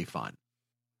 Really, really fun.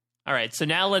 All right, so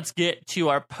now let's get to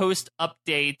our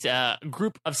post-update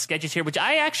group of sketches here, which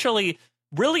I actually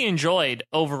really enjoyed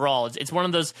overall. It's one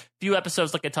of those few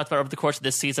episodes, like I talked about over the course of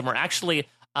this season, where actually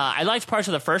I liked parts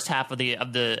of the first half of the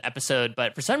episode,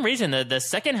 but for some reason, the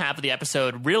second half of the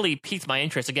episode really piqued my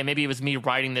interest. Again, maybe it was me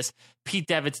riding this Pete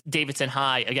Davidson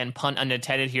high. Again, pun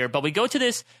unintended here. But we go to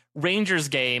this Rangers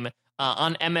game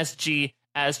on MSG,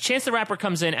 as Chance the Rapper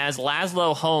comes in as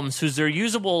Laszlo Holmes, who's their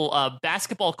usual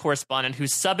basketball correspondent,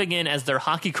 who's subbing in as their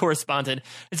hockey correspondent.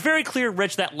 It's very clear,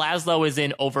 Rich, that Laszlo is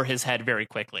in over his head very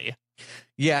quickly.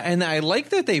 Yeah, and I like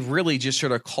that they really just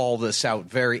sort of call this out.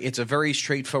 It's a very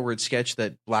straightforward sketch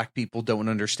that black people don't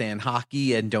understand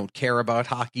hockey and don't care about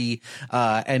hockey,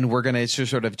 and we're going to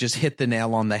sort of just hit the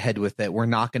nail on the head with it. We're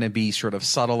not going to be sort of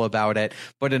subtle about it,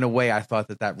 but in a way, I thought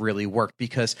that really worked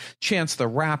because Chance the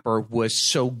Rapper was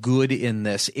so good in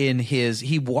this.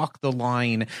 He walked the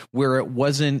line where it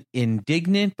wasn't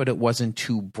indignant, but it wasn't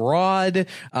too broad.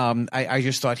 I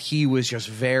just thought he was just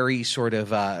very sort of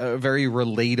very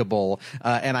relatable.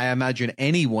 And I imagine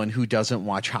anyone who doesn't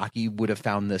watch hockey would have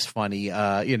found this funny,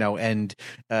 and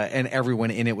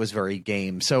everyone in it was very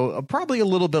game. So probably a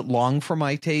little bit long for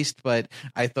my taste, but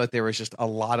I thought there was just a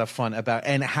lot of fun about,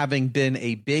 and having been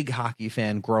a big hockey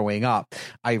fan growing up,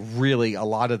 a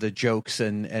lot of the jokes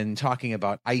and talking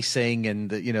about icing and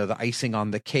the icing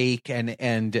on the cake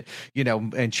and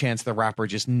Chance the Rapper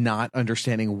just not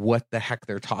understanding what the heck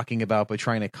they're talking about, but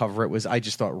trying to cover it I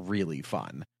just thought really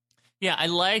fun. Yeah, I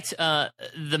liked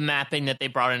the mapping that they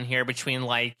brought in here between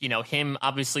him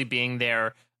obviously being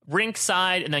there rink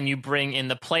side, and then you bring in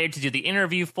the player to do the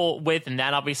interview with, and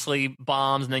that obviously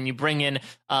bombs, and then you bring in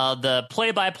the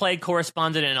play-by-play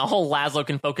correspondent, and all Laszlo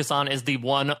can focus on is the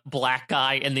one black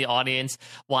guy in the audience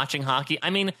watching hockey.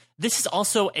 I mean, this is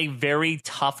also a very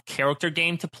tough character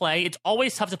game to play. It's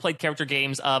always tough to play character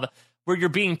games where you're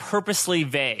being purposely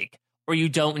vague, or you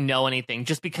don't know anything,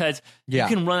 just because you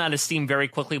can run out of steam very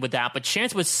quickly with that. But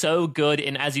Chance was so good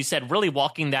in, as you said, really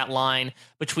walking that line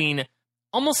between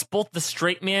almost both the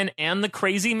straight man and the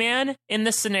crazy man in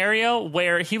this scenario,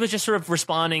 where he was just sort of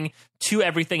responding to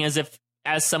everything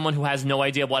as someone who has no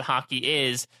idea what hockey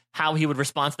is, how he would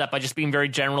respond to that by just being very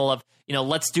general of,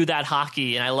 let's do that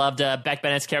hockey. And I loved Beck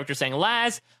Bennett's character saying,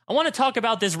 Laz, I want to talk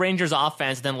about this Rangers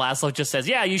offense. And then Laszlo just says,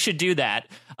 yeah, you should do that.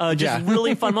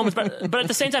 Really fun moments. But at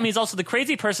the same time, he's also the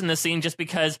crazy person in the scene, just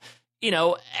because,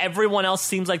 everyone else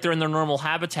seems like they're in their normal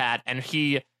habitat and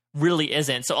he really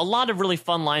isn't. So a lot of really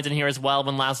fun lines in here as well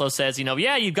when Laszlo says,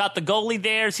 yeah, you got the goalie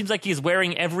there. Seems like he's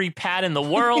wearing every pad in the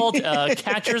world,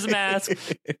 catcher's mask.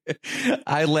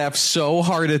 I laughed so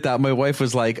hard at that. My wife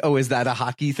was like, oh, is that a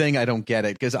hockey thing? I don't get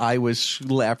it, because I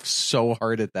laughed so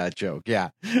hard at that joke.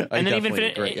 Yeah. And then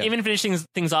even finishing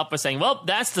things off by saying, well,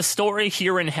 that's the story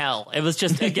here in hell. It was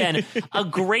just, again, a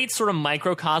great sort of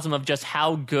microcosm of just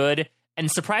how good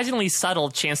and surprisingly subtle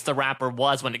Chance the Rapper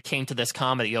was when it came to this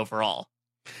comedy overall.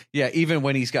 Yeah, even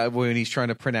when he's trying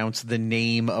to pronounce the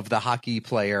name of the hockey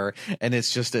player, and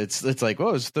it's like,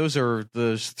 oh,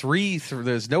 there's three,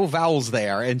 there's no vowels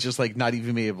there, and just like not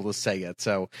even be able to say it.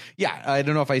 So yeah, I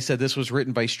don't know if I said this was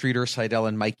written by Streeter Seidel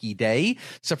and Mikey Day,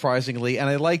 surprisingly, and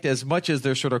I liked, as much as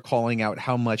they're sort of calling out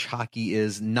how much hockey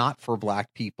is not for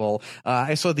black people.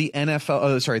 I saw the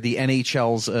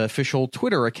NHL's official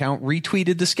Twitter account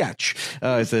retweeted the sketch,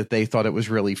 that they thought it was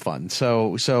really fun.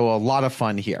 So a lot of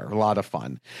fun here, a lot of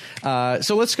fun.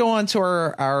 So let's go on to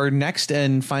our next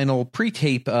and final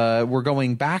pre-tape. We're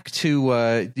going back to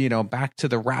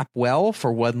the rap well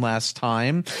for one last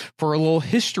time for a little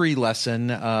history lesson.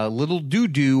 Little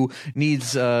Doo-Doo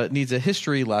needs a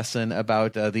history lesson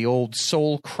about the old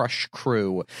Soul Crush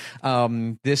crew.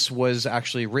 This was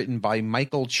actually written by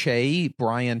Michael Che,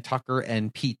 Brian Tucker,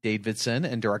 and Pete Davidson,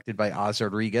 and directed by Oz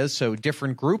Rodriguez. So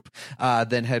different group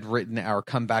than had written our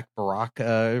Comeback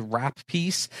Barack rap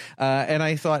piece. And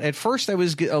I thought at first I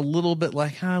was a little bit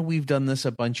like, we've done this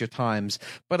a bunch of times,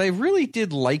 but I really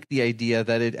did like the idea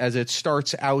that as it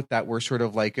starts out that we're sort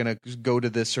of like going to go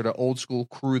to this sort of old school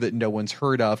crew that no one's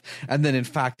heard of, and then in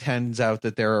fact turns out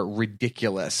that they're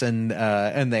ridiculous, and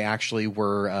they actually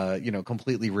were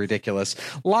completely ridiculous.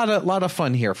 A lot of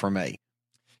fun here for me.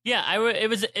 Yeah,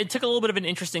 it took a little bit of an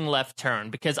interesting left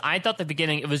turn, because I thought at the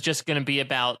beginning it was just going to be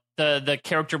about the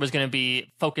character was going to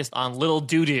be focused on Little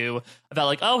Doo-Doo, about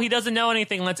like, oh, he doesn't know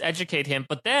anything, let's educate him.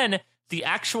 But then the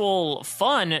actual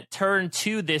fun turned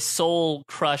to this Soul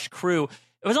Crush crew.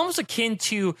 It was almost akin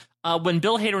to when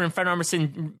Bill Hader and Fred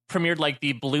Armisen premiered like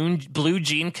the Blue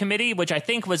Jean Committee, which I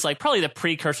think was like probably the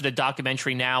precursor to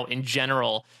Documentary Now in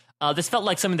general. This felt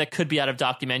like something that could be out of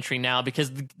Documentary Now,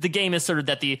 because the game is sort of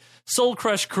that the Soul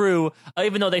Crush crew,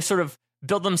 even though they sort of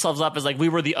build themselves up as like we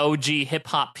were the OG hip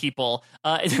hop people,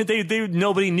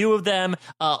 nobody knew of them.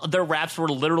 Their raps were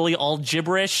literally all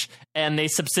gibberish, and they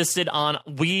subsisted on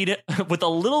weed with a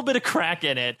little bit of crack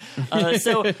in it.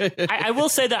 So I will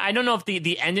say that I don't know if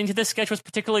the ending to this sketch was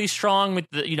particularly strong, with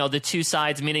the two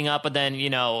sides meeting up and then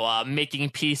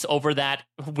making peace over that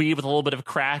weed with a little bit of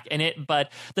crack in it.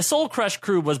 But the Soul Crush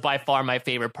crew was by far my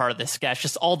favorite part of this sketch.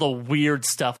 Just all the weird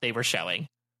stuff they were showing.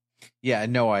 Yeah,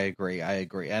 no, I agree. And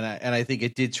I think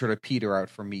it did sort of peter out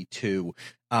for me too.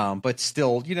 But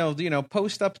still,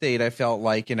 post update, I felt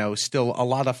like, still a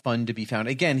lot of fun to be found.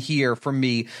 Again, here for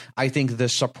me, I think the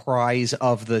surprise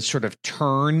of the sort of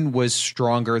turn was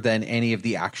stronger than any of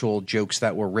the actual jokes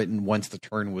that were written once the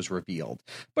turn was revealed.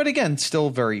 But again, still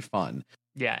very fun.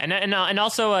 Yeah, and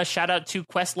also a shout out to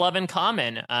Questlove and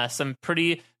Common, some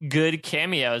pretty good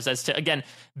cameos as to, again,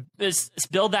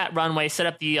 build that runway, set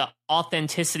up the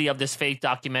authenticity of this fake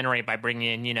documentary by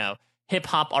bringing in, hip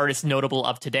hop artists notable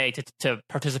of today to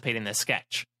participate in this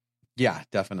sketch. Yeah,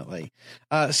 definitely.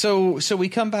 So we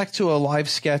come back to a live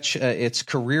sketch. It's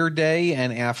career day,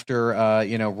 and after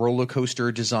roller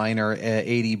coaster designer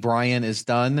A.D. Bryan is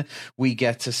done, we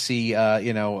get to see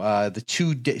the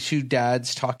two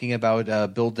dads talking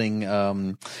about building.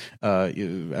 I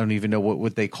don't even know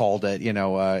what they called it.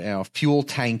 Fuel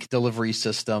tank delivery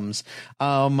systems.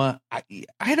 I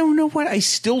don't know I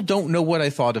still don't know what I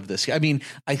thought of this. I mean,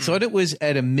 I thought it was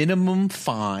at a minimum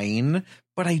fine,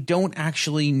 but I don't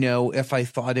actually know if I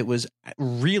thought it was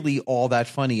really all that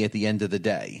funny at the end of the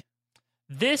day.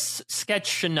 This sketch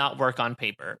should not work on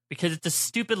paper because it's a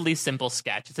stupidly simple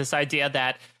sketch. It's this idea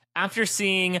that after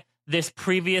seeing this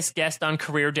previous guest on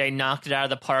Career Day knocked it out of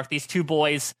the park, these two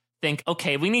boys think,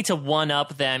 okay, we need to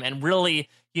one-up them and really,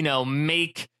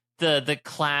 make the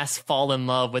class fall in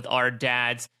love with our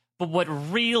dads. But what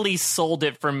really sold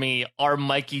it for me are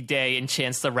Mikey Day and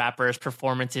Chance the Rapper's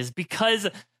performances, because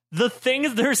the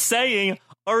things they're saying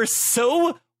are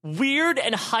so weird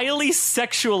and highly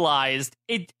sexualized.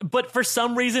 But for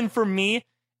some reason, for me,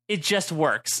 it just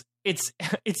works. It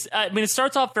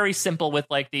starts off very simple with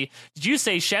did you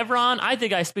say Chevron? I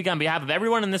think I speak on behalf of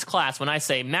everyone in this class when I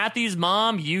say Matthew's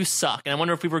mom, you suck. And I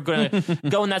wonder if we were going to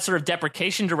go in that sort of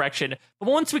deprecation direction. But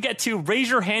once we get to raise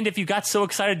your hand if you got so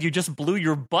excited you just blew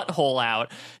your butthole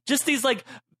out. Just these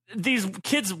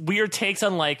kids' weird takes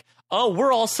on oh,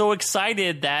 we're all so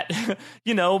excited that,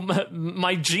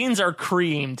 my jeans are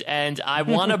creamed and I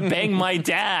want to bang my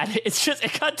dad.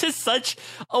 It got to such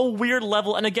a weird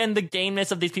level. And again, the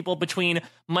gameness of these people between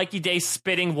Mikey Day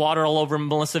spitting water all over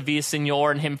Melissa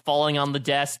Villaseñor and him falling on the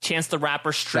desk, Chance the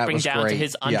Rapper stripping down to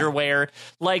his underwear.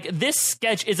 This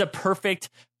sketch is a perfect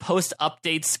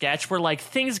post-update sketch where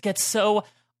things get so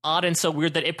odd and so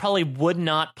weird that it probably would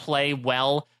not play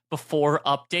well before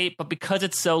update, but because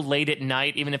it's so late at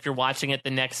night, even if you're watching it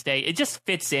the next day, it just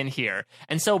fits in here.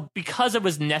 And so because it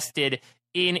was nested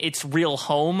in its real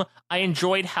home, I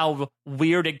enjoyed how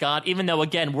weird it got, even though,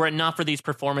 again, were it not for these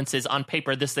performances on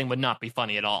paper, this thing would not be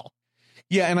funny at all.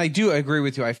 Yeah, and I agree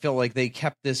with you. I feel like they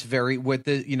kept this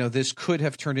this could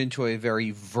have turned into a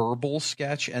very verbal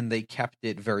sketch, and they kept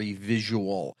it very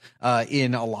visual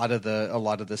in a lot of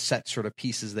the set sort of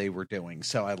pieces they were doing.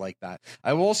 So I like that.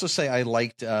 I will also say I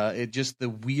liked just the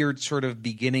weird sort of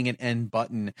beginning and end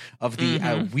button of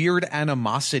the weird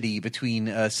animosity between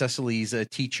Cecily's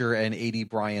teacher and A.D.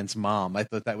 Bryan's mom. I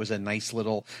thought that was a nice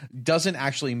little, doesn't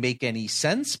actually make any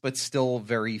sense, but still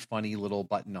very funny little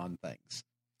button on things.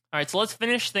 All right, so let's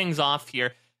finish things off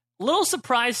here. Little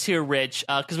surprise here, Rich,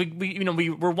 because we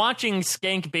were watching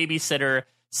Skank Babysitter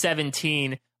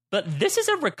 17, but this is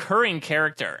a recurring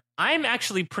character. I'm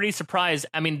actually pretty surprised.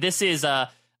 I mean, this is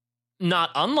not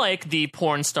unlike the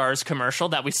Porn Stars commercial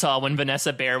that we saw when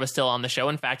Vanessa Bayer was still on the show.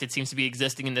 In fact, it seems to be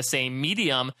existing in the same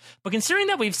medium. But considering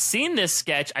that we've seen this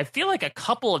sketch, I feel like a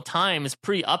couple of times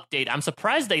pre-update, I'm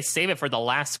surprised they save it for the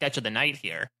last sketch of the night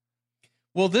here.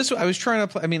 Well, I was trying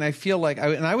to, I feel like,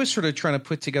 I was sort of trying to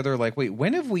put together wait,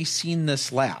 when have we seen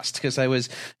this last? Because I was,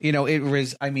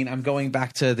 I'm going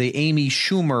back to the Amy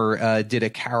Schumer did a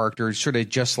character sort of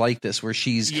just like this, where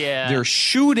they're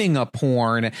shooting a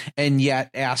porn and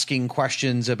yet asking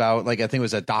questions about, I think it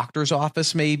was a doctor's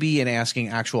office maybe, and asking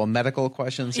actual medical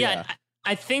questions. Yeah.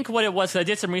 I think what it was, I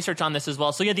did some research on this as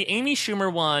well. So yeah, the Amy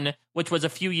Schumer one, which was a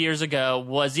few years ago,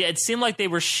 it seemed like they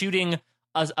were shooting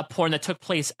a porn that took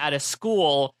place at a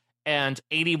school and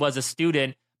 80 was a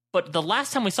student. But the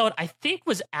last time we saw it, I think,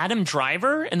 was Adam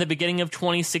Driver in the beginning of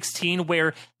 2016,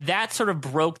 where that sort of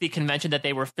broke the convention that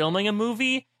they were filming a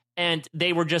movie and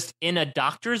they were just in a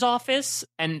doctor's office,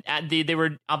 and they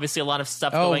were obviously a lot of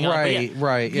stuff going on.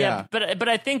 Yeah. But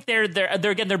I think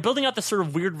they're building out this sort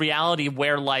of weird reality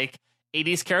where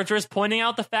 80s character is pointing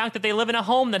out the fact that they live in a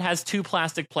home that has 2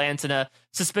 plastic plants and a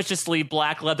suspiciously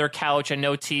black leather couch and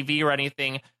no TV or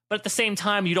anything. But at the same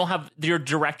time, you don't have your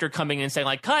director coming in and saying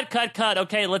cut.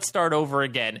 Okay, let's start over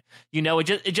again.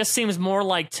 It just seems more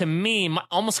to me,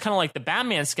 almost kind of like the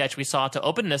Batman sketch we saw to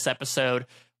open this episode.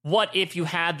 What if you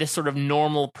had this sort of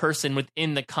normal person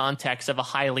within the context of a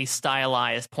highly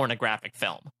stylized pornographic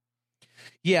film?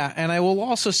 Yeah, and I will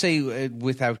also say,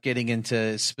 without getting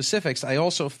into specifics, I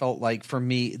also felt like for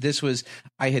me,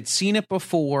 I had seen it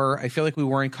before. I feel like we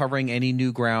weren't covering any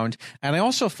new ground. And I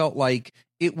also felt like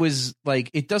it was like,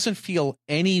 it doesn't feel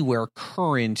anywhere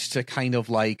current to kind of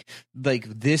like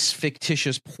this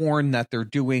fictitious porn that they're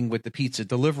doing with the pizza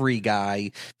delivery guy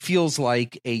feels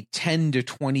like a 10 to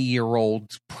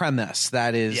 20-year-old premise.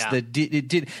 That is, that it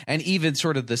did. And even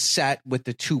sort of the set with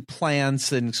the two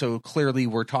plants. And so clearly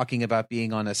we're talking about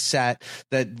being on a set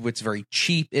that was very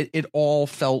cheap. It all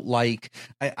felt like,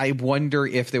 I wonder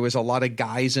if there was a lot of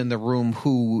guys in the room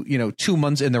who, 2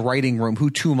 months in the writing room,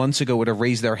 who 2 months ago would have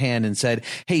raised their hand and said,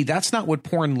 hey, that's not what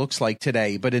porn looks like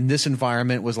today. But in this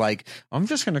environment was like, I'm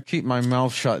just going to keep my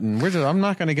mouth shut and I'm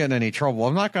not going to get in any trouble.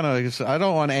 I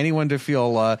don't want anyone to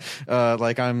feel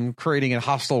like I'm creating a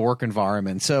hostile work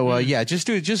environment. So just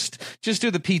do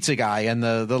the pizza guy and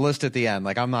the list at the end.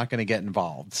 Like, I'm not going to get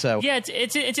involved. So yeah,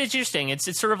 it's interesting.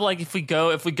 It's sort of like if we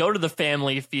go to the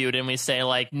Family Feud and we say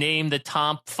like name the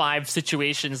top 5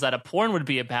 situations that a porn would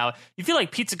be about, you feel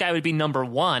like Pizza Guy would be number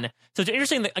 1. So it's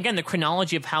interesting that, again, the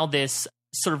chronology of how this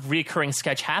sort of recurring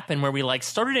sketch happened, where we like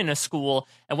started in a school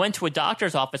and went to a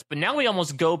doctor's office, but now we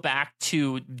almost go back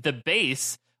to the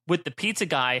base with the pizza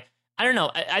guy. I don't know.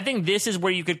 I think this is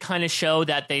where you could kind of show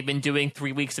that they've been doing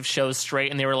 3 weeks of shows straight,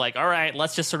 and they were like, all right,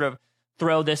 let's just sort of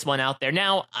throw this one out there.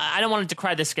 Now, I don't want to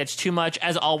decry this sketch too much.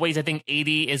 As always, I think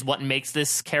 80 is what makes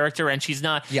this character, and she's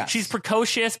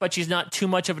precocious, but she's not too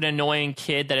much of an annoying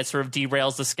kid that it sort of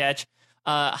derails the sketch.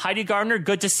 Heidi Gardner,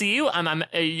 good to see you.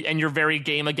 And you're very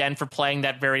game again for playing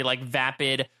that very like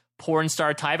vapid porn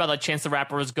star type. I thought Chance the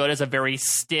Rapper was good as a very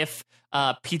stiff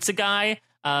pizza guy.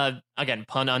 Again,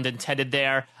 pun unintended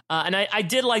there. And I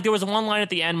did like, there was one line at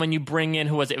the end when you bring in,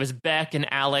 it was Beck and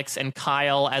Alex and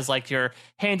Kyle as like your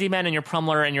handyman and your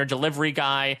plumber and your delivery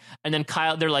guy. And then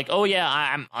Kyle, they're like, oh yeah,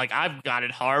 I'm like, I've got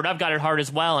it hard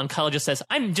as well. And Kyle just says,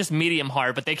 I'm just medium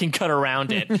hard, but they can cut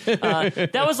around it.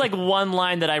 That was like one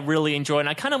line that I really enjoyed. And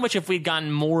I kind of wish if we'd gotten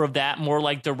more of that, more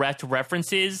like direct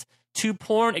references to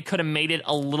porn, it could have made it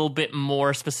a little bit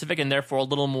more specific and therefore a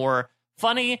little more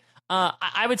funny.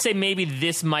 I would say maybe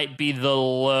this might be the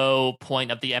low point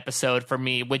of the episode for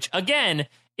me, which again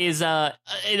is, I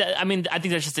think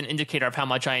that's just an indicator of how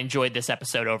much I enjoyed this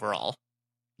episode overall.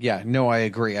 Yeah, no, I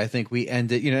agree. I think we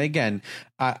ended, again,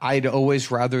 I'd always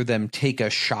rather them take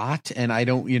a shot and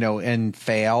and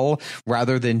fail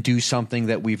rather than do something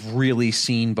that we've really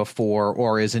seen before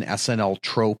or is an SNL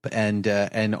trope and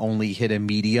only hit a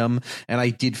medium. And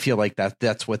I did feel like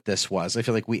that's what this was. I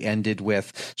feel like we ended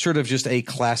with sort of just a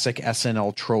classic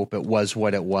SNL trope. It was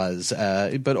what it was,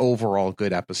 but overall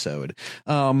good episode.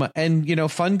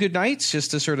 And fun good nights, just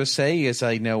to sort of say, as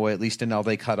I know, at least in all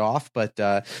they cut off, but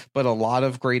a lot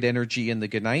of great energy in the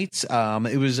good nights.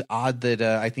 It was odd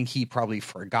that I think he probably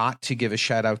forgot to give a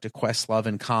shout out to Questlove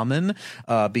and Common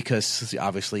because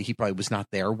obviously he probably was not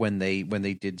there when they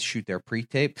did shoot their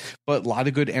pre-tape. But a lot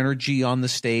of good energy on the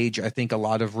stage. I think a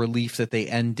lot of relief that they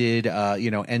ended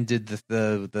the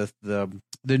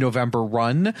November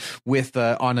run with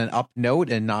on an up note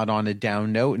and not on a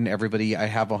down note. And everybody, I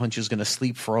have a hunch, is going to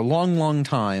sleep for a long, long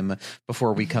time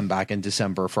before we come back in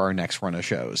December for our next run of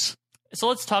shows. So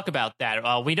let's talk about that.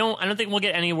 I don't think we'll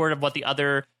get any word of what the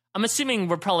other. I'm assuming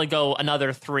we'll probably go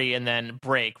another 3 and then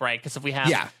break, right? Because if we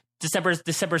have December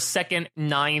 2nd,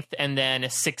 9th, and then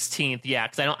 16th,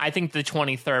 because I think the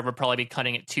 23rd would probably be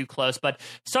cutting it too close. But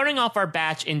starting off our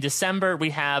batch in December,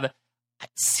 we have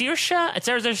Saoirse. It's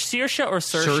either Saoirse or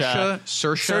Saoirse.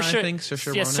 Saoirse, I think. Saoirse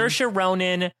Ronan. Saoirse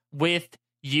Ronan with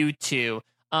U2.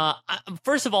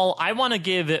 First of all, I want to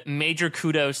give major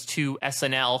kudos to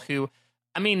SNL, who,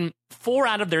 4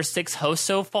 out of their 6 hosts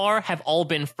so far have all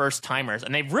been first timers,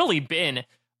 and they've really been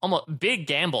almost big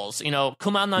gambles. Kumail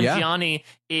Nanjiani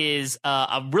is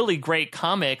a really great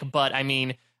comic, but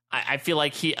I feel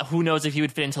like who knows if he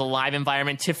would fit into the live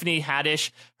environment. Tiffany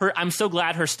Haddish, I'm so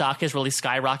glad her stock has really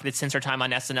skyrocketed since her time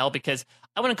on SNL, because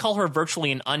I wouldn't call her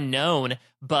virtually an unknown,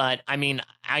 but I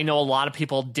know a lot of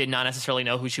people did not necessarily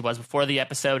know who she was before the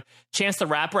episode. Chance the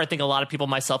Rapper, I think a lot of people,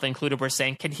 myself included, were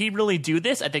saying, can he really do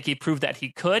this? I think he proved that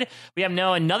he could. We have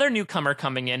now another newcomer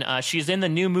coming in. She's in the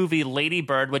new movie Lady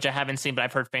Bird, which I haven't seen, but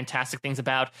I've heard fantastic things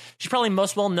about. She's probably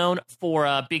most well known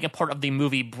for being a part of the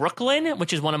movie Brooklyn,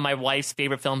 which is one of my wife's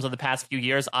favorite films of the past few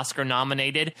years, Oscar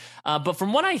nominated. But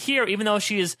from what I hear, even though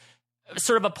she is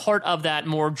sort of a part of that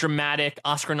more dramatic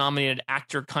Oscar-nominated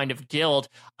actor kind of guild.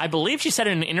 I believe she said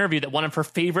in an interview that one of her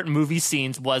favorite movie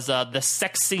scenes was the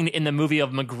sex scene in the movie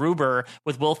of MacGruber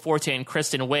with Will Forte and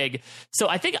Kristen Wiig. So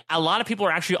I think a lot of people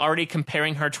are actually already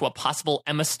comparing her to a possible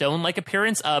Emma Stone-like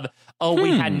appearance of,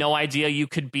 we had no idea you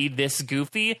could be this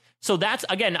goofy. So that's,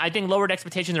 again, I think lowered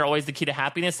expectations are always the key to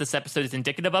happiness. This episode is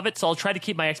indicative of it. So I'll try to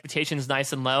keep my expectations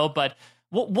nice and low, but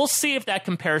we'll see if that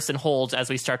comparison holds as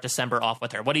we start December off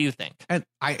with her. What do you think? And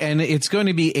it's going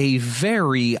to be a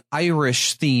very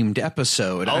Irish themed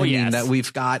episode. Oh, yes. That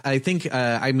we've got. I think.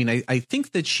 I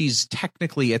think that she's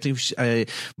technically,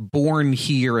 born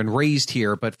here and raised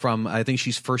here, but I think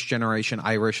she's first generation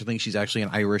Irish. I think she's actually an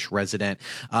Irish resident.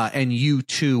 And you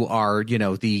two are,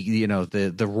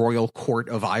 the royal court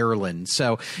of Ireland.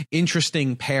 So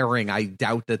interesting pairing. I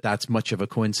doubt that that's much of a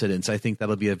coincidence. I think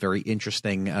that'll be a very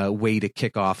interesting way to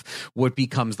kick off what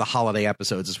becomes the holiday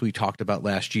episodes, as we talked about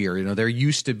last year. There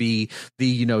used to be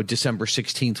the December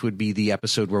 16th would be the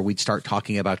episode where we'd start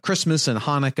talking about Christmas and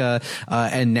Hanukkah,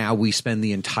 and now we spend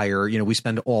the entire we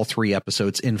spend all 3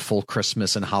 episodes in full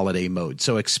Christmas and holiday mode.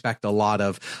 So expect a lot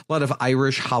of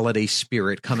Irish holiday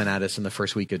spirit coming at us in the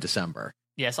first week of December.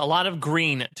 Yes, a lot of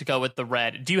green to go with the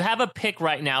red. Do you have a pick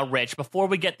right now, Rich? Before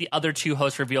we get the other 2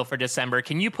 hosts revealed for December,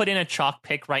 can you put in a chalk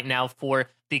pick right now for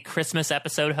the Christmas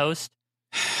episode host?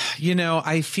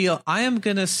 I feel I am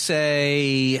going to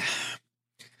say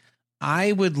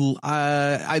I would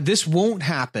this won't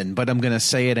happen, but I'm going to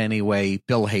say it anyway.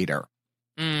 Bill Hader.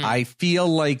 I feel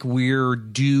like we're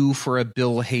due for a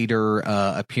Bill Hader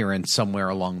appearance somewhere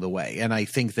along the way. And I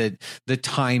think that the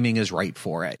timing is right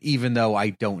for it, even though I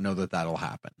don't know that that'll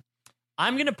happen.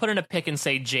 I'm going to put in a pick and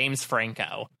say James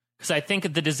Franco, because I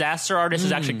think The Disaster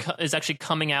Artist is actually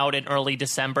coming out in early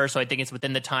December. So I think it's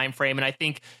within the time frame. And I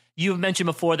think you've mentioned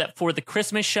before that for the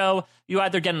Christmas show, you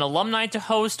either get an alumni to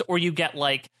host or you get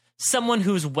like someone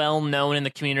who's well known in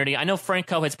the community. I know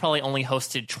Franco has probably only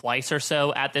hosted twice or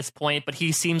so at this point, but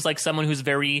he seems like someone who's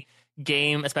very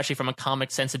game, especially from a comic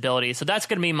sensibility. So that's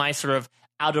going to be my sort of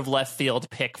out of left field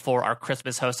pick for our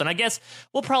Christmas host. And I guess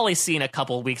we'll probably see in a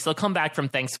couple of weeks. They'll come back from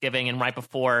Thanksgiving, and right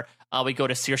before we go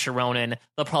to Saoirse Ronan,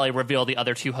 they'll probably reveal the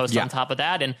other 2 hosts on top of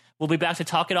that. And we'll be back to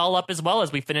talk it all up as well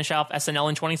as we finish off SNL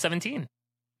in 2017.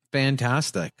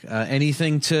 Fantastic.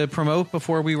 Anything to promote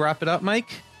before we wrap it up, Mike?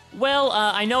 Well,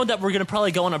 I know that we're going to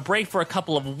probably go on a break for a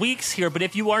couple of weeks here, but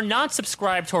if you are not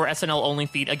subscribed to our SNL only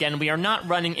feed, again, we are not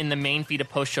running in the main feed of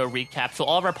post-show recaps, so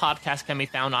all of our podcasts can be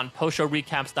found on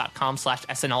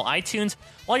postshowrecaps.com/SNL iTunes.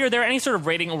 While you're there, any sort of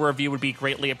rating or review would be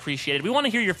greatly appreciated. We want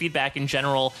to hear your feedback in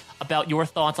general about your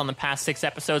thoughts on the past 6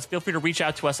 episodes. Feel free to reach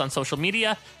out to us on social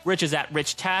media. Rich is at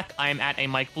Rich Tack. I am at a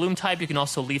Mike Bloom type. You can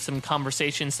also leave some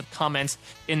conversations, some comments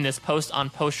in this post on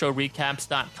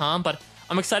postshowrecaps.com, but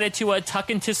I'm excited to tuck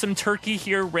into some turkey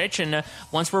here, Rich, and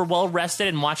once we're well rested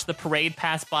and watch the parade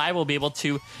pass by, we'll be able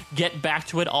to get back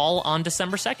to it all on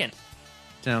December 2nd.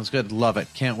 Sounds good. Love it.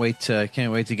 Can't wait to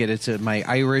get into my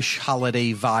Irish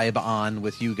holiday vibe on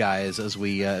with you guys as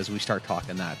we start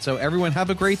talking that. So everyone, have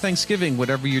a great Thanksgiving.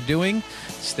 Whatever you're doing,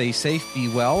 stay safe, be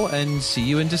well, and see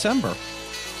you in December.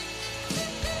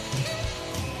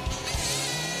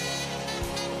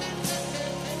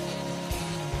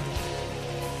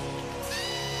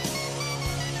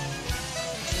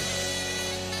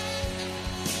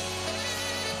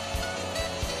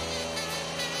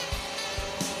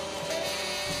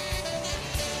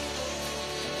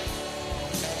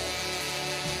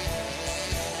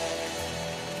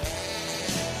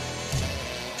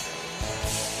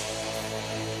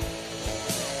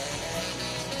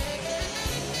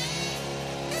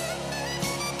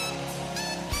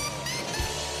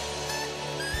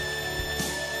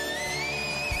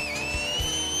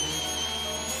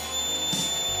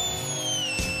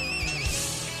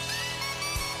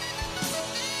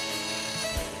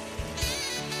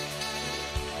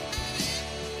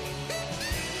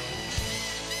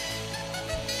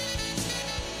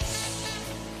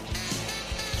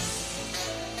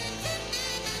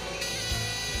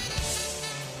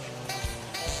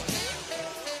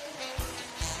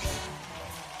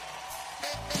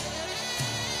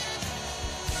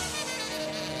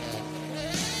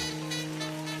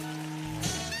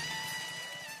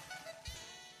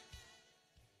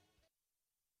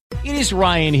 It is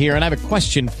Ryan here, and I have a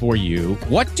question for you.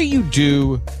 What do you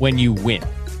do when you win?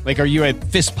 Like, are you a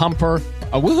fist pumper,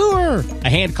 a woo-hooer, a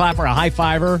hand clapper, a high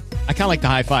fiver? I kind of like the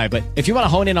high five, but if you want to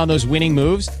hone in on those winning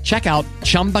moves, check out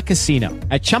Chumba Casino.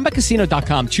 At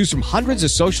ChumbaCasino.com, choose from hundreds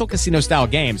of social casino style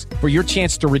games for your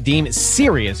chance to redeem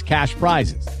serious cash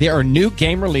prizes. There are new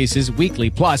game releases weekly,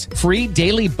 plus free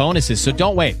daily bonuses. So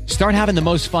don't wait. Start having the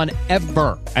most fun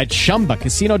ever at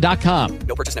ChumbaCasino.com.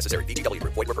 No purchase necessary. VGW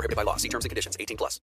Group. Void where prohibited by law. See terms and conditions. 18+.